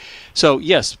be. So,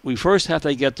 yes, we first have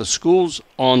to get the schools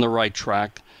on the right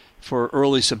track for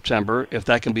early September, if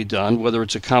that can be done, whether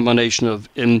it's a combination of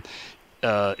in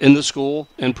the school,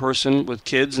 in person with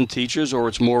kids and teachers, or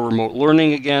it's more remote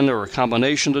learning again, or a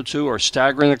combination of the two, or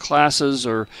staggering the classes,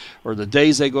 or the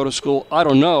days they go to school. I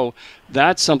don't know.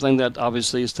 That's something that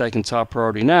obviously is taking top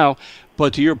priority now.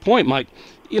 But to your point, Mike,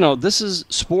 this is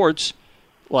sports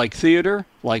like theater,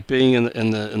 like being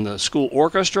in the school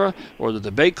orchestra or the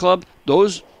debate club.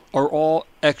 Those are all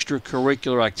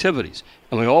extracurricular activities.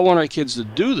 And we all want our kids to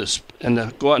do this and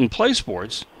to go out and play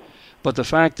sports. But the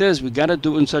fact is, we got to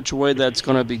do it in such a way that's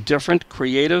going to be different,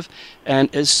 creative,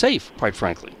 and is safe, quite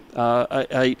frankly.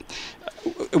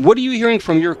 What are you hearing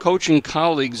from your coaching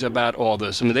colleagues about all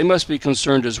this? I mean, they must be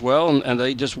concerned as well, and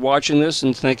they just watching this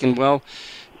and thinking, well,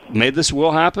 maybe this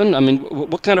will happen? I mean,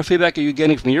 what kind of feedback are you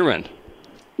getting from your end?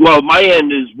 Well, my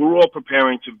end is we're all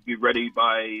preparing to be ready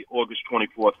by August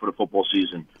 24th for the football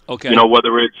season. Okay.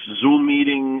 Whether it's Zoom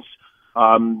meetings,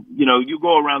 you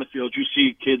go around the field, you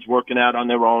see kids working out on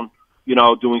their own,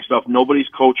 doing stuff. Nobody's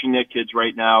coaching their kids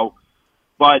right now,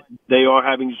 but they are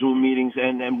having Zoom meetings,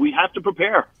 and we have to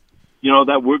prepare,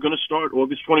 that we're going to start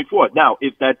August 24th. Now,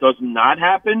 if that does not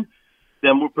happen,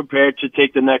 then we're prepared to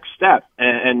take the next step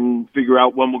and figure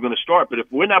out when we're going to start. But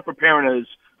if we're not preparing as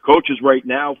coaches right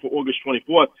now for August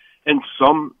 24th, and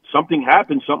something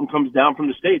happens, something comes down from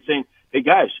the state saying, hey,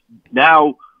 guys,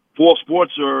 now fall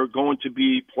sports are going to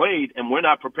be played and we're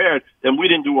not prepared, then we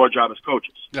didn't do our job as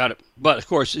coaches. Got it. But, of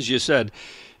course, as you said,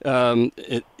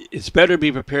 it's better to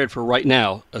be prepared for right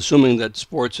now, assuming that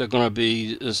sports are going to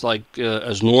be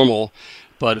as normal.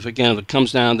 But if it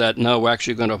comes down that, no, we're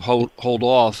actually going to hold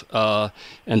off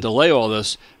and delay all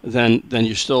this, then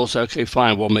you still say, okay,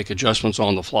 fine, we'll make adjustments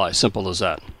on the fly. Simple as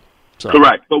that. So.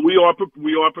 Correct. But we are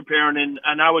preparing,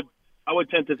 and I would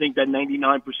tend to think that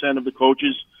 99% of the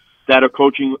coaches that are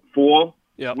coaching fall,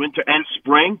 winter, and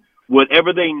spring,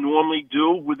 whatever they normally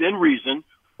do within reason,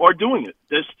 are doing it.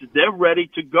 They're ready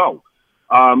to go.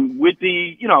 With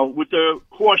the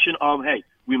caution of, hey,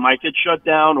 we might get shut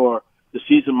down or the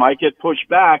season might get pushed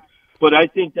back, but I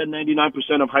think that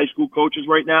 99% of high school coaches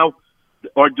right now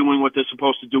are doing what they're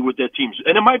supposed to do with their teams.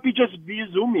 And it might be just via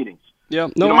Zoom meetings. Yeah.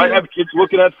 No, might have kids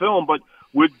looking at film, but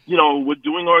we're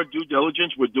doing our due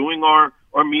diligence. We're doing our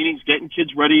meetings, getting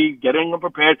kids ready, getting them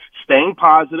prepared, staying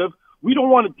positive. We don't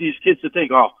want these kids to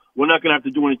think, oh, we're not going to have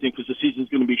to do anything because the season's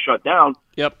going to be shut down.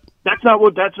 Yep. That's not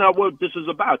what this is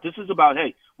about. This is about,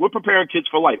 hey, we're preparing kids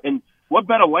for life. And what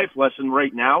better life lesson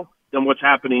right now than what's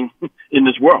happening in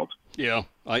this world? Yeah,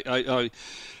 I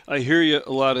hear you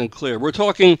loud and clear. We're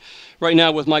talking right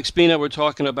now with Mike Spina. We're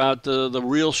talking about the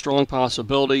real strong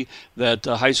possibility that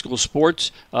high school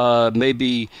sports may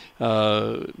be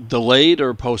delayed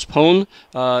or postponed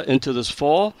into this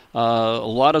fall. A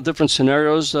lot of different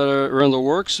scenarios that are in the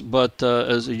works, but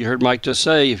as you heard Mike just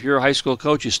say, if you're a high school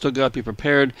coach, you still got to be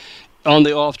prepared on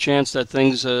the off chance that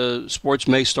sports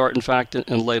may start, in fact,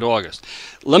 in late August.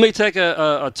 Let me take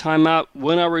a timeout.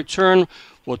 When I return,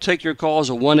 we'll take your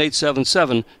calls at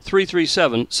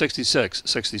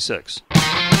 1-877-337-6666.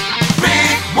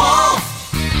 Rick Wolf,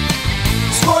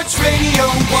 Sports Radio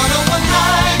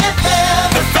 101.9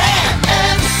 FM, The Fan,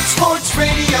 and Sports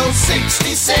Radio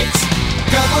 66,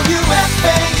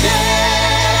 WFAN.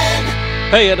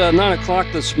 Hey, at 9 o'clock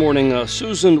this morning,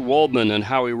 Susan Waldman and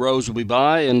Howie Rose will be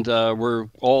by, and we're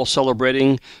all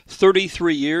celebrating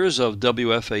 33 years of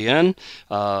WFAN.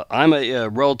 I'm a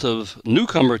relative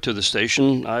newcomer to the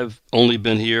station. I've only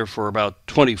been here for about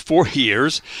 24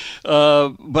 years.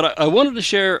 But I wanted to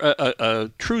share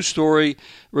a true story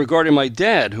regarding my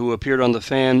dad, who appeared on The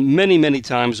Fan many, many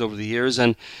times over the years,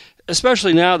 and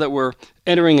especially now that we're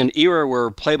entering an era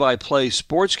where play-by-play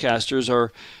sportscasters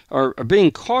are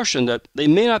being cautioned that they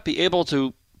may not be able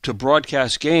to to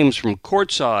broadcast games from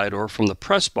courtside or from the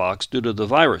press box due to the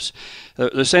virus.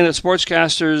 They're saying that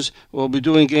sportscasters will be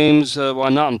doing games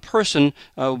while not in person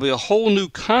will be a whole new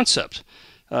concept.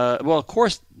 Well, of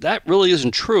course, that really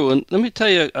isn't true. And let me tell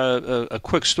you a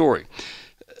quick story.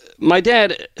 My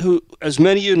dad, who, as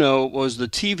many of you know, was the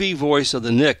TV voice of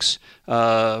the Knicks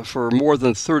for more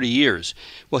than 30 years.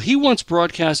 Well, he once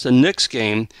broadcast a Knicks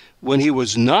game when he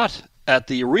was not at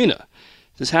the arena.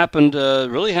 This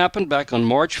really happened back on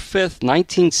March 5th,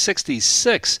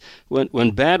 1966,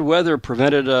 when bad weather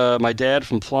prevented my dad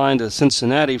from flying to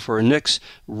Cincinnati for a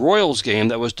Knicks-Royals game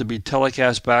that was to be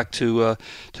telecast back to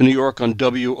New York on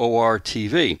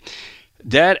WOR-TV.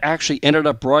 Dad actually ended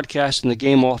up broadcasting the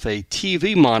game off a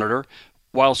TV monitor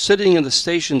while sitting in the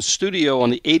station's studio on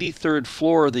the 83rd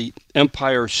floor of the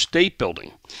Empire State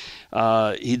Building.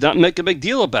 He did not make a big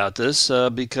deal about this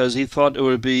because he thought it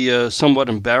would be somewhat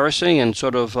embarrassing and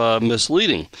sort of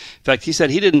misleading. In fact, he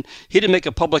said he didn't make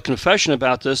a public confession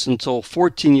about this until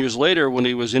 14 years later when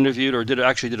he was interviewed or did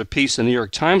a piece in the New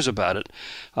York Times about it.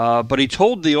 But he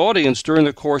told the audience during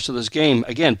the course of this game,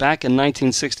 again, back in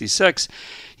 1966,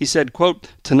 he said, quote,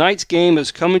 "Tonight's game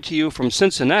is coming to you from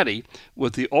Cincinnati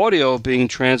with the audio being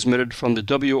transmitted from the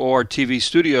WOR-TV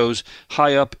studios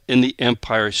high up in the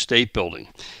Empire State Building."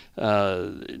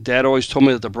 Dad always told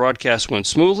me that the broadcast went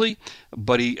smoothly,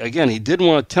 but he didn't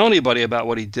want to tell anybody about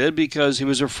what he did because he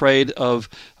was afraid of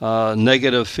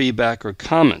negative feedback or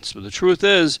comments. But the truth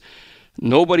is,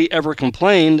 nobody ever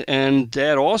complained, and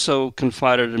Dad also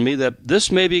confided in me that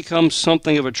this may become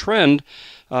something of a trend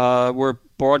where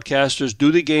broadcasters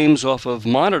do the games off of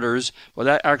monitors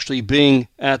without actually being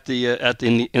in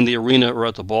the arena or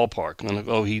at the ballpark.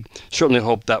 And he certainly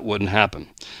hoped that wouldn't happen.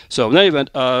 So in any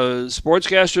event,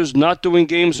 sportscasters not doing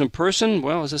games in person,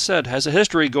 well, as I said, has a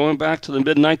history going back to the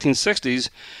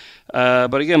mid-1960s.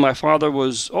 But again, my father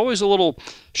was always a little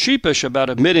sheepish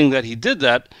about admitting that he did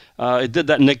that. He did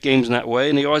that Knicks games in that way,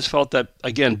 and he always felt that,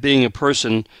 again, being in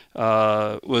person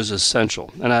was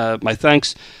essential. And my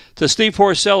thanks to Steve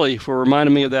Porcelli for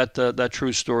reminding me of that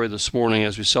true story this morning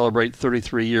as we celebrate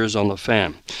 33 years on The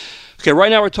Fan. Okay, right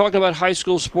now we're talking about high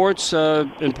school sports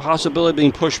and possibility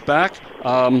being pushed back.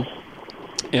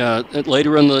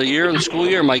 Later in the school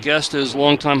year, my guest is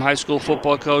longtime high school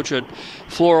football coach at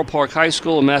Floral Park High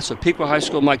School and Massapequa High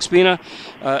School, Mike Spina.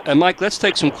 And Mike, let's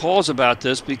take some calls about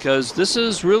this because this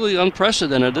is really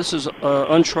unprecedented. This is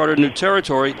uncharted new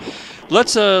territory.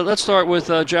 Let's start with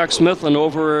Jack Smithlin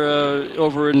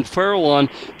over in Fair Lawn.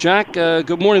 Jack,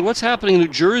 good morning. What's happening in New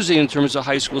Jersey in terms of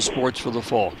high school sports for the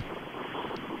fall?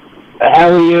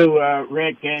 How are you,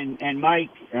 Rick and Mike?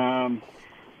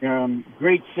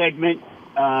 Great segment.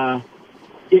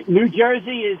 New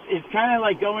Jersey is kind of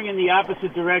like going in the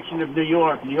opposite direction of New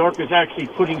York. New York is actually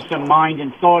putting some mind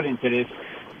and thought into this,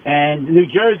 and New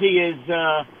Jersey is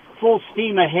full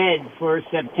steam ahead for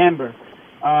September.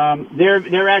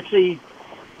 They're actually,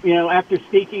 after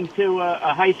speaking to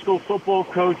a high school football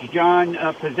coach, John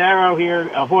Pizarro here,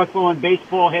 a Hawthorne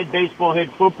baseball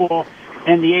head football,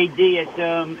 and the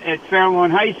AD at Fair Lawn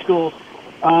High School.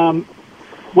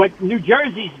 What New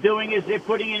Jersey's doing is they're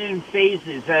putting it in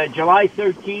phases. July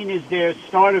 13 is their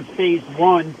start of phase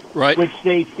 1, right, which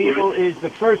they feel is the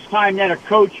first time that a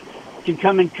coach can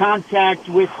come in contact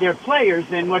with their players.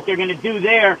 And what they're going to do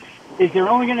there is they're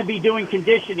only going to be doing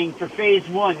conditioning for phase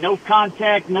 1. No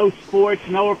contact, no sports,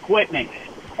 no equipment.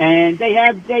 And they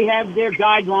have their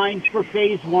guidelines for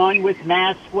phase 1 with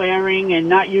mask wearing and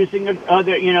not using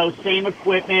same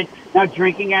equipment, not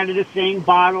drinking out of the same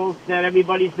bottles that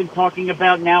everybody's been talking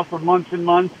about now for months and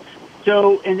months.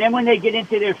 So, and then when they get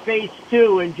into their phase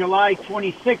 2 in July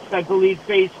 26th, I believe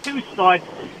phase 2 starts,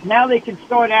 now they can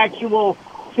start actual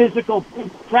physical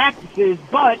practices,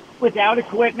 but without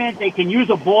equipment. They can use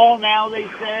a ball now, they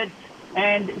said,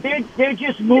 and they're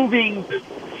just moving.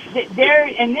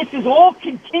 And this is all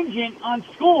contingent on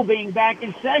school being back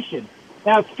in session.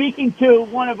 Now, speaking to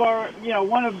one of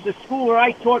the school where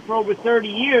I taught for over 30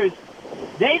 years,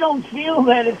 they don't feel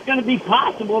that it's going to be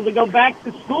possible to go back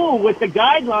to school with the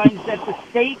guidelines that the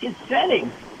state is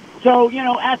setting. So,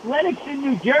 athletics in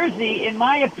New Jersey, in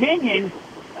my opinion,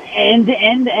 and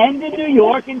in New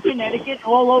York and Connecticut,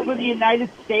 all over the United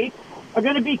States, are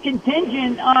going to be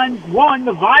contingent on, one,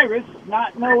 the virus,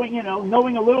 not knowing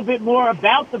a little bit more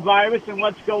about the virus and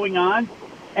what's going on,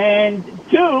 and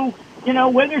two,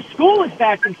 whether school is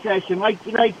back in session. Like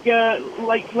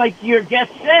your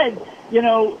guest said,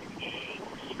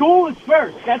 school is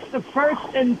first. That's the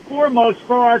first and foremost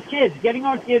for our kids, getting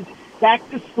our kids back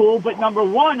to school. But number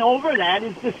one over that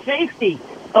is the safety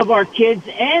of our kids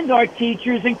and our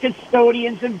teachers and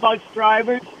custodians and bus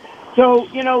drivers. So,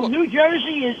 New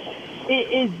Jersey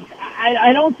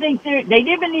I don't think they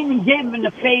didn't even give them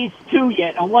the phase 2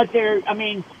 yet on what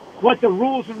the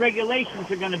rules and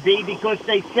regulations are going to be, because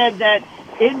they said that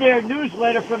in their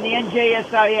newsletter from the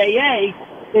NJSIAA,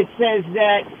 it says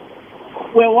that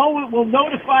we'll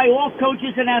notify all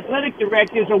coaches and athletic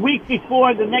directors a week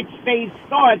before the next phase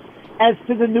starts as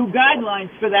to the new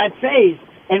guidelines for that phase.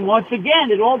 And once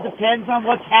again, it all depends on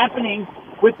what's happening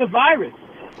with the virus.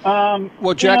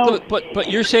 Well, Jack, but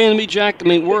you're saying to me, Jack,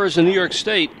 whereas in New York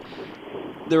State,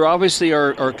 there obviously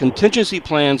are contingency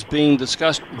plans being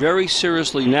discussed very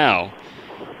seriously now.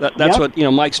 That's what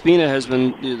Mike Spina has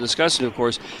been discussing, of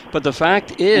course. But the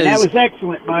fact is, and that was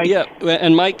excellent, Mike. Yeah,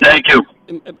 and Mike, thank you.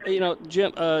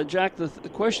 Jim, Jack, the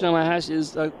question I'm going to ask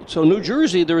is: so New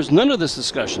Jersey, there is none of this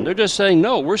discussion. They're just saying,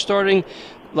 no, we're starting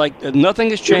like nothing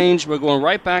has changed. We're going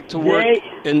right back to work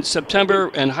in September,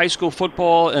 and high school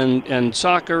football and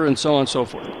soccer and so on and so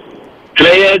forth. Can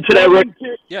I add to that, Rick?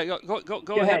 Yeah,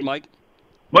 go ahead, Mike.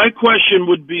 My question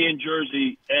would be in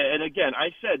Jersey, and again, I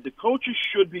said the coaches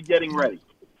should be getting ready.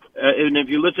 And if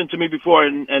you listened to me before,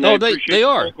 and I appreciate they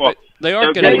are. They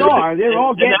are getting ready. They are. They're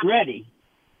all getting ready.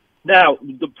 Now,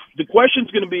 the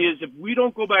question's going to be is if we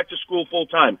don't go back to school full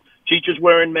time, teachers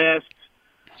wearing masks,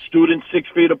 students 6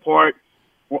 feet apart.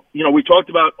 We talked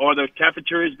about, are the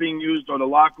cafeterias being used? Are the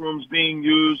locker rooms being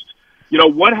used?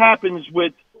 What happens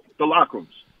with the locker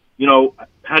rooms?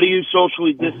 How do you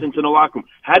socially distance in a locker room?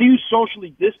 How do you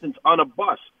socially distance on a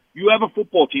bus? You have a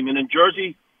football team, and in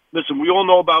Jersey, listen, we all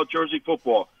know about Jersey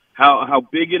football, how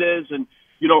big it is, and,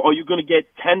 are you going to get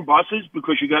 10 buses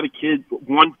because you got a kid,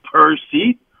 one per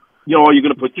seat? Are you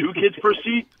going to put 2 kids per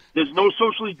seat? There's no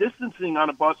socially distancing on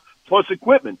a bus plus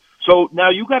equipment. So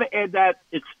now you got to add that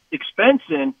expense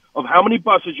in of how many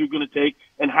buses you're going to take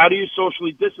and how do you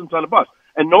socially distance on a bus.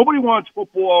 And nobody wants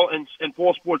football and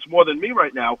fall sports more than me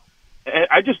right now. And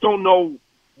I just don't know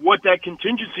what that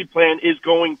contingency plan is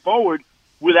going forward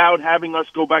without having us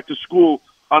go back to school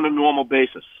on a normal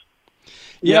basis.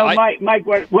 Mike,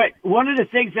 what one of the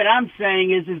things that I'm saying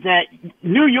is that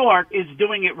New York is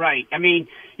doing it right.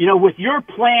 With your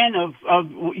plan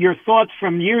of your thoughts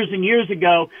from years and years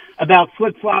ago about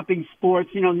flip-flopping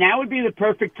sports, now would be the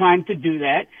perfect time to do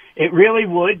that. It really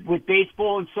would, with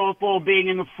baseball and softball being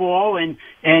in the fall and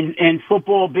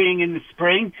football being in the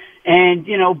spring. And,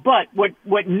 but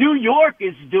what New York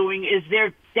is doing is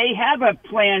they have a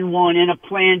plan 1 and a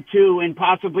plan 2 and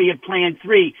possibly a plan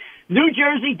 3. New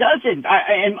Jersey doesn't.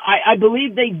 I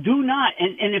believe they do not.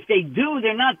 And if they do,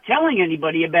 they're not telling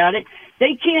anybody about it.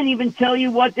 They can't even tell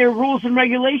you what their rules and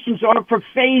regulations are for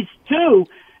phase 2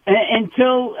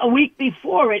 until a week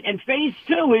before it. And phase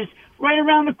 2 is right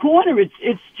around the corner.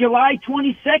 It's July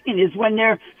 22nd is when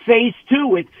they're phase 2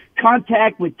 with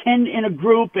contact with 10 in a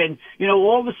group and,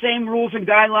 all the same rules and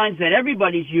guidelines that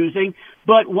everybody's using.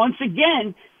 But once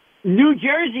again, New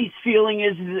Jersey's feeling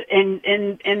is,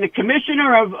 and the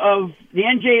commissioner of the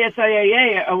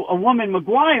NJSIAA, a woman,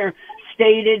 McGuire,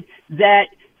 stated that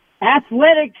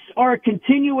athletics are a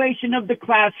continuation of the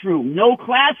classroom. No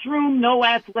classroom, no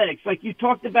athletics. Like you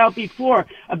talked about before,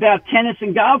 about tennis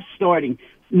and golf starting.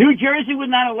 New Jersey would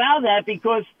not allow that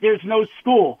because there's no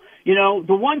school. The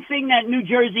one thing that New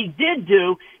Jersey did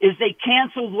do is they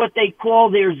canceled what they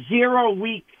call their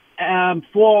 0-week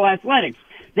fall athletics.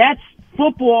 That's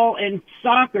football and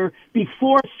soccer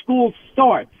before school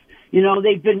starts.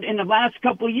 They've been in the last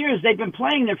couple of years. They've been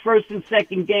playing their first and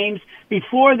second games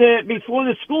before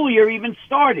the school year even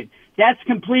started. That's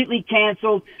completely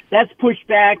canceled. That's pushed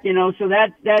back. So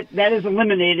that is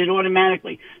eliminated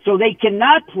automatically. So they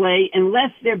cannot play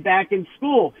unless they're back in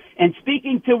school. And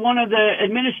speaking to one of the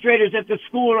administrators at the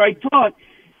school where I taught,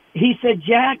 he said,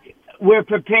 Jack, we're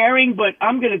preparing, but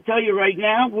I'm going to tell you right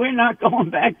now, we're not going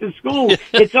back to school.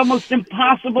 It's almost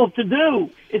impossible to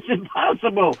do. It's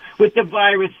impossible with the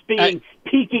virus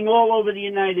peaking all over the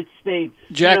United States.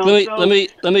 Jack, let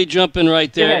me jump in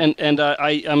right there, and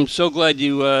I'm so glad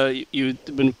you've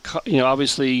been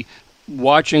obviously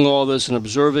watching all this and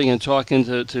observing and talking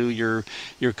to your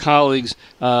colleagues,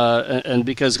 and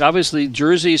because obviously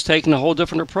Jersey is taking a whole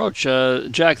different approach.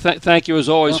 Jack, thank you as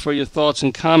always for your thoughts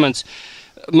and comments.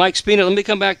 Mike Spina, let me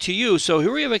come back to you. So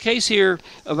here we have a case here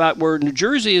about where New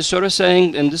Jersey is sort of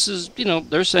saying, and this is,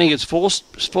 they're saying it's full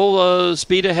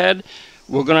speed ahead.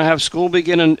 We're going to have school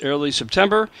begin in early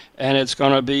September, and it's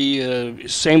going to be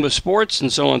same with sports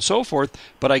and so on and so forth.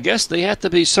 But I guess they have to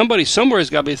be, somebody somewhere has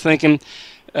got to be thinking,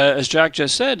 as Jack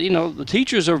just said, the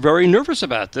teachers are very nervous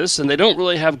about this, and they don't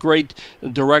really have great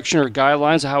direction or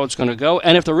guidelines of how it's going to go.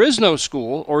 And if there is no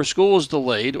school, or school is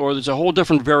delayed, or there's a whole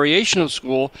different variation of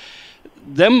school,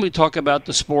 then we talk about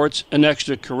the sports and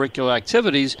extracurricular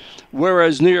activities,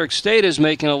 whereas New York State is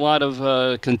making a lot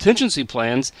of contingency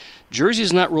plans.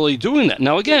 Jersey's not really doing that.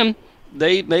 Now, again,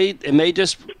 it may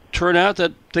just turn out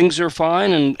that things are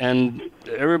fine and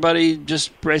everybody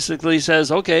just basically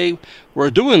says, okay,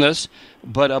 we're doing this.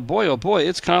 But boy, oh boy,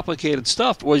 it's complicated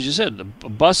stuff. As you said, the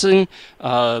busing,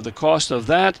 the cost of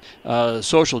that,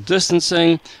 social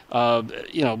distancing. One of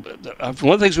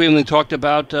the things we haven't talked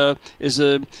about is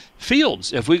the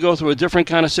fields. If we go through a different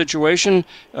kind of situation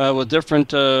with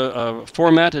different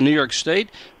format in New York State,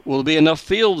 will there be enough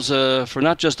fields for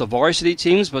not just the varsity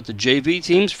teams but the JV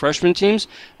teams, freshman teams?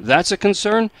 That's a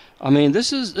concern. I mean,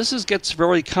 this gets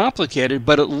very complicated.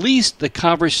 But at least the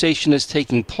conversation is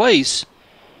taking place.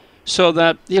 So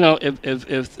that,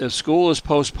 if school is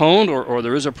postponed or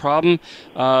there is a problem,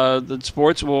 the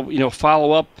sports will,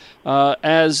 follow up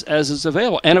as it's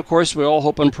available. And, of course, we all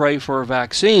hope and pray for a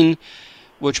vaccine,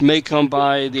 which may come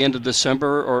by the end of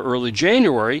December or early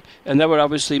January, and that would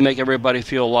obviously make everybody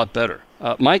feel a lot better.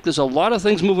 Mike, there's a lot of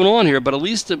things moving on here, but at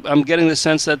least I'm getting the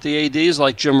sense that the ADs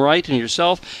like Jim Wright and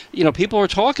yourself, people are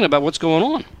talking about what's going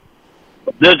on.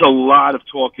 There's a lot of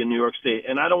talk in New York State,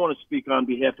 and I don't want to speak on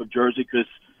behalf of Jersey because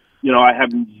I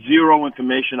have zero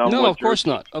information on what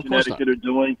Jersey and Connecticut are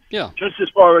doing. Yeah. Just as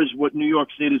far as what New York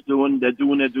State is doing, they're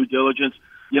doing their due diligence.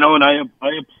 And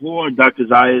I applaud Dr.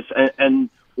 Zayas and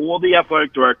all the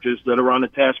athletic directors that are on the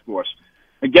task force.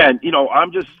 Again,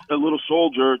 I'm just a little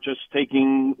soldier just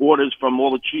taking orders from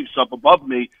all the chiefs up above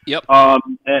me. Yep.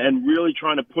 And really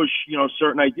trying to push,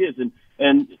 certain ideas.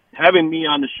 And having me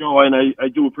on the show, and I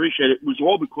do appreciate it, was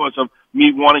all because of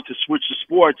me wanting to switch to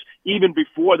sports even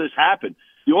before this happened.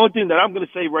 The only thing that I'm going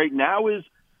to say right now is,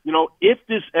 if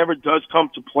this ever does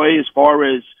come to play as far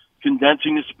as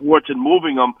condensing the sports and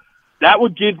moving them, that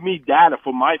would give me data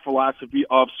for my philosophy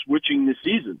of switching the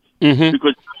seasons. Mm-hmm.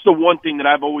 Because that's the one thing that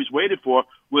I've always waited for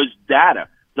was data.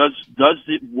 Does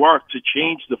it work to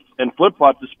change and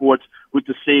flip-flop the sports with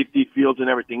the safety fields and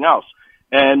everything else?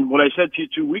 And what I said to you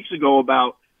 2 weeks ago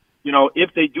about,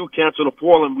 if they do cancel the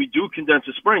fall and we do condense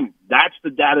the spring, that's the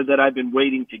data that I've been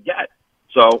waiting to get.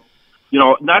 So,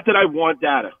 not that I want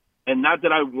data and not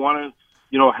that I want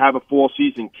to, have a fall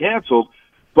season canceled,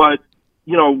 but,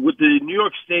 with the New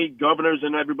York State governors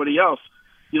and everybody else,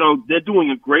 they're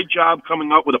doing a great job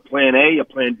coming up with a plan A, a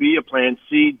plan B, a plan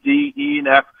C, D, E, and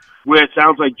F, where it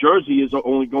sounds like Jersey is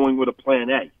only going with a plan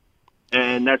A.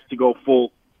 And that's to go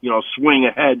full, swing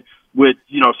ahead with,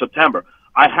 September.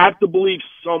 I have to believe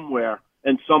somewhere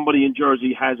and somebody in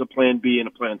Jersey has a plan B and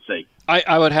a plan C.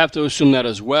 I would have to assume that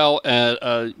as well,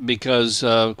 because,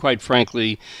 quite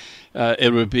frankly,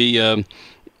 it would be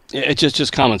it's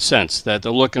just common sense that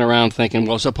they're looking around thinking,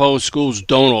 well, suppose schools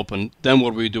don't open, then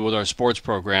what do we do with our sports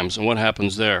programs and what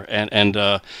happens there? And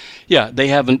they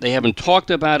haven't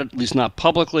talked about it, at least not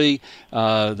publicly.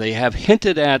 They have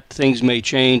hinted at things may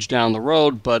change down the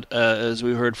road, but as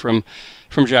we heard from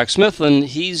Jack Smithlin,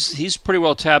 he's pretty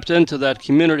well tapped into that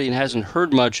community and hasn't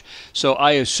heard much. So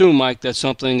I assume, Mike, that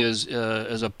something is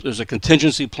there's a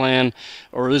contingency plan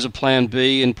or is a plan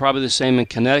B, and probably the same in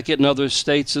Connecticut and other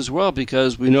states as well,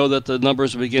 because we know that the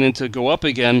numbers are beginning to go up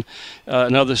again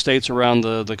in other states around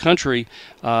the country.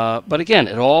 But again,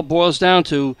 it all boils down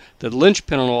to the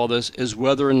linchpin on all this is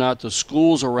whether or not the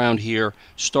schools around here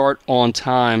start on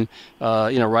time,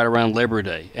 right around Labor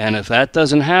Day. And if that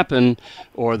doesn't happen,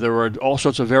 or there are all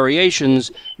sorts of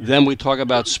variations, then we talk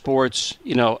about sports,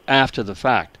 after the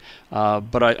fact.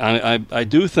 But I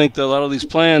do think that a lot of these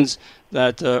plans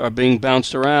that are being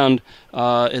bounced around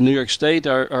in New York State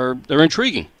they're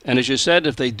intriguing. And as you said,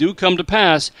 if they do come to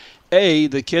pass, A,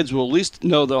 the kids will at least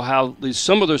know they'll have at least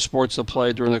some of their sports to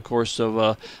play during the course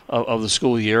of the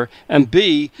school year, and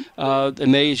B, they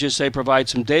may, as you say, provide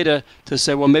some data to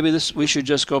say, well, maybe we should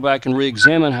just go back and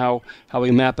re-examine how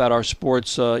we map out our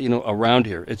sports, around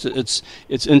here. It's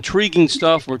intriguing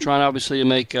stuff. We're trying obviously to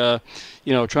make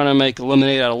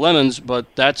lemonade out of lemons,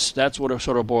 but that's what it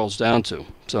sort of boils down to.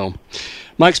 So,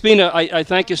 Mike Spina, I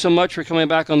thank you so much for coming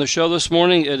back on the show this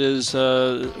morning. It is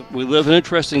we live in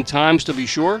interesting times, to be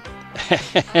sure.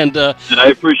 and I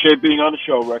appreciate being on the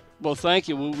show, Rick. Well, thank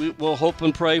you. We'll hope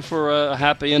and pray for a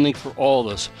happy ending for all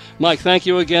of us. Mike, thank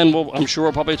you again. I'm sure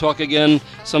we'll probably talk again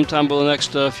sometime over the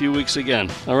next few weeks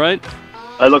again. All right?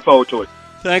 I look forward to it.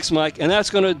 Thanks, Mike. And that's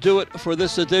going to do it for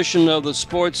this edition of the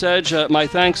Sports Edge. My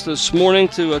thanks this morning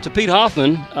to Pete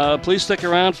Hoffman. Please stick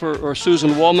around for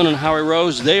Susan Wallman and Howie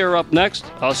Rose. They are up next.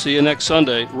 I'll see you next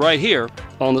Sunday right here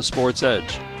on the Sports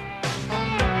Edge.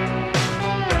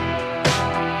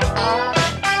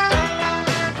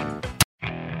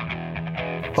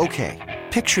 Okay,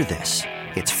 picture this.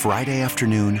 It's Friday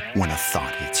afternoon when a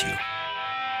thought hits you.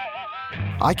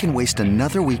 I can waste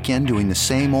another weekend doing the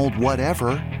same old whatever,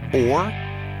 or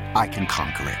I can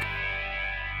conquer it.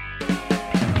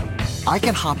 I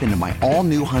can hop into my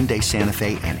all-new Hyundai Santa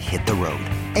Fe and hit the road.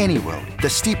 Any road. The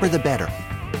steeper, the better.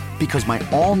 Because my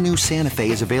all-new Santa Fe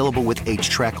is available with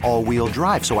H-Track all-wheel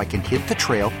drive, so I can hit the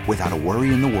trail without a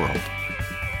worry in the world.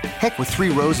 Heck, with 3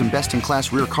 rows and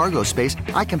best-in-class rear cargo space,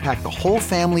 I can pack the whole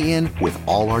family in with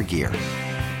all our gear.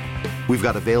 We've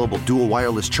got available dual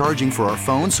wireless charging for our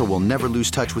phones, so we'll never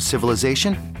lose touch with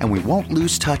civilization, and we won't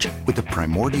lose touch with the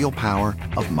primordial power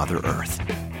of Mother Earth.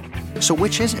 So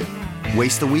which is it?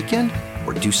 Waste the weekend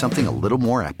or do something a little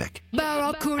more epic?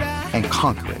 And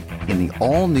conquer it in the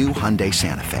all-new Hyundai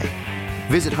Santa Fe.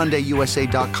 Visit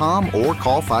HyundaiUSA.com or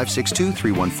call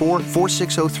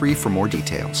 562-314-4603 for more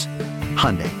details.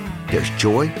 Hyundai, there's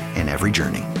joy in every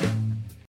journey.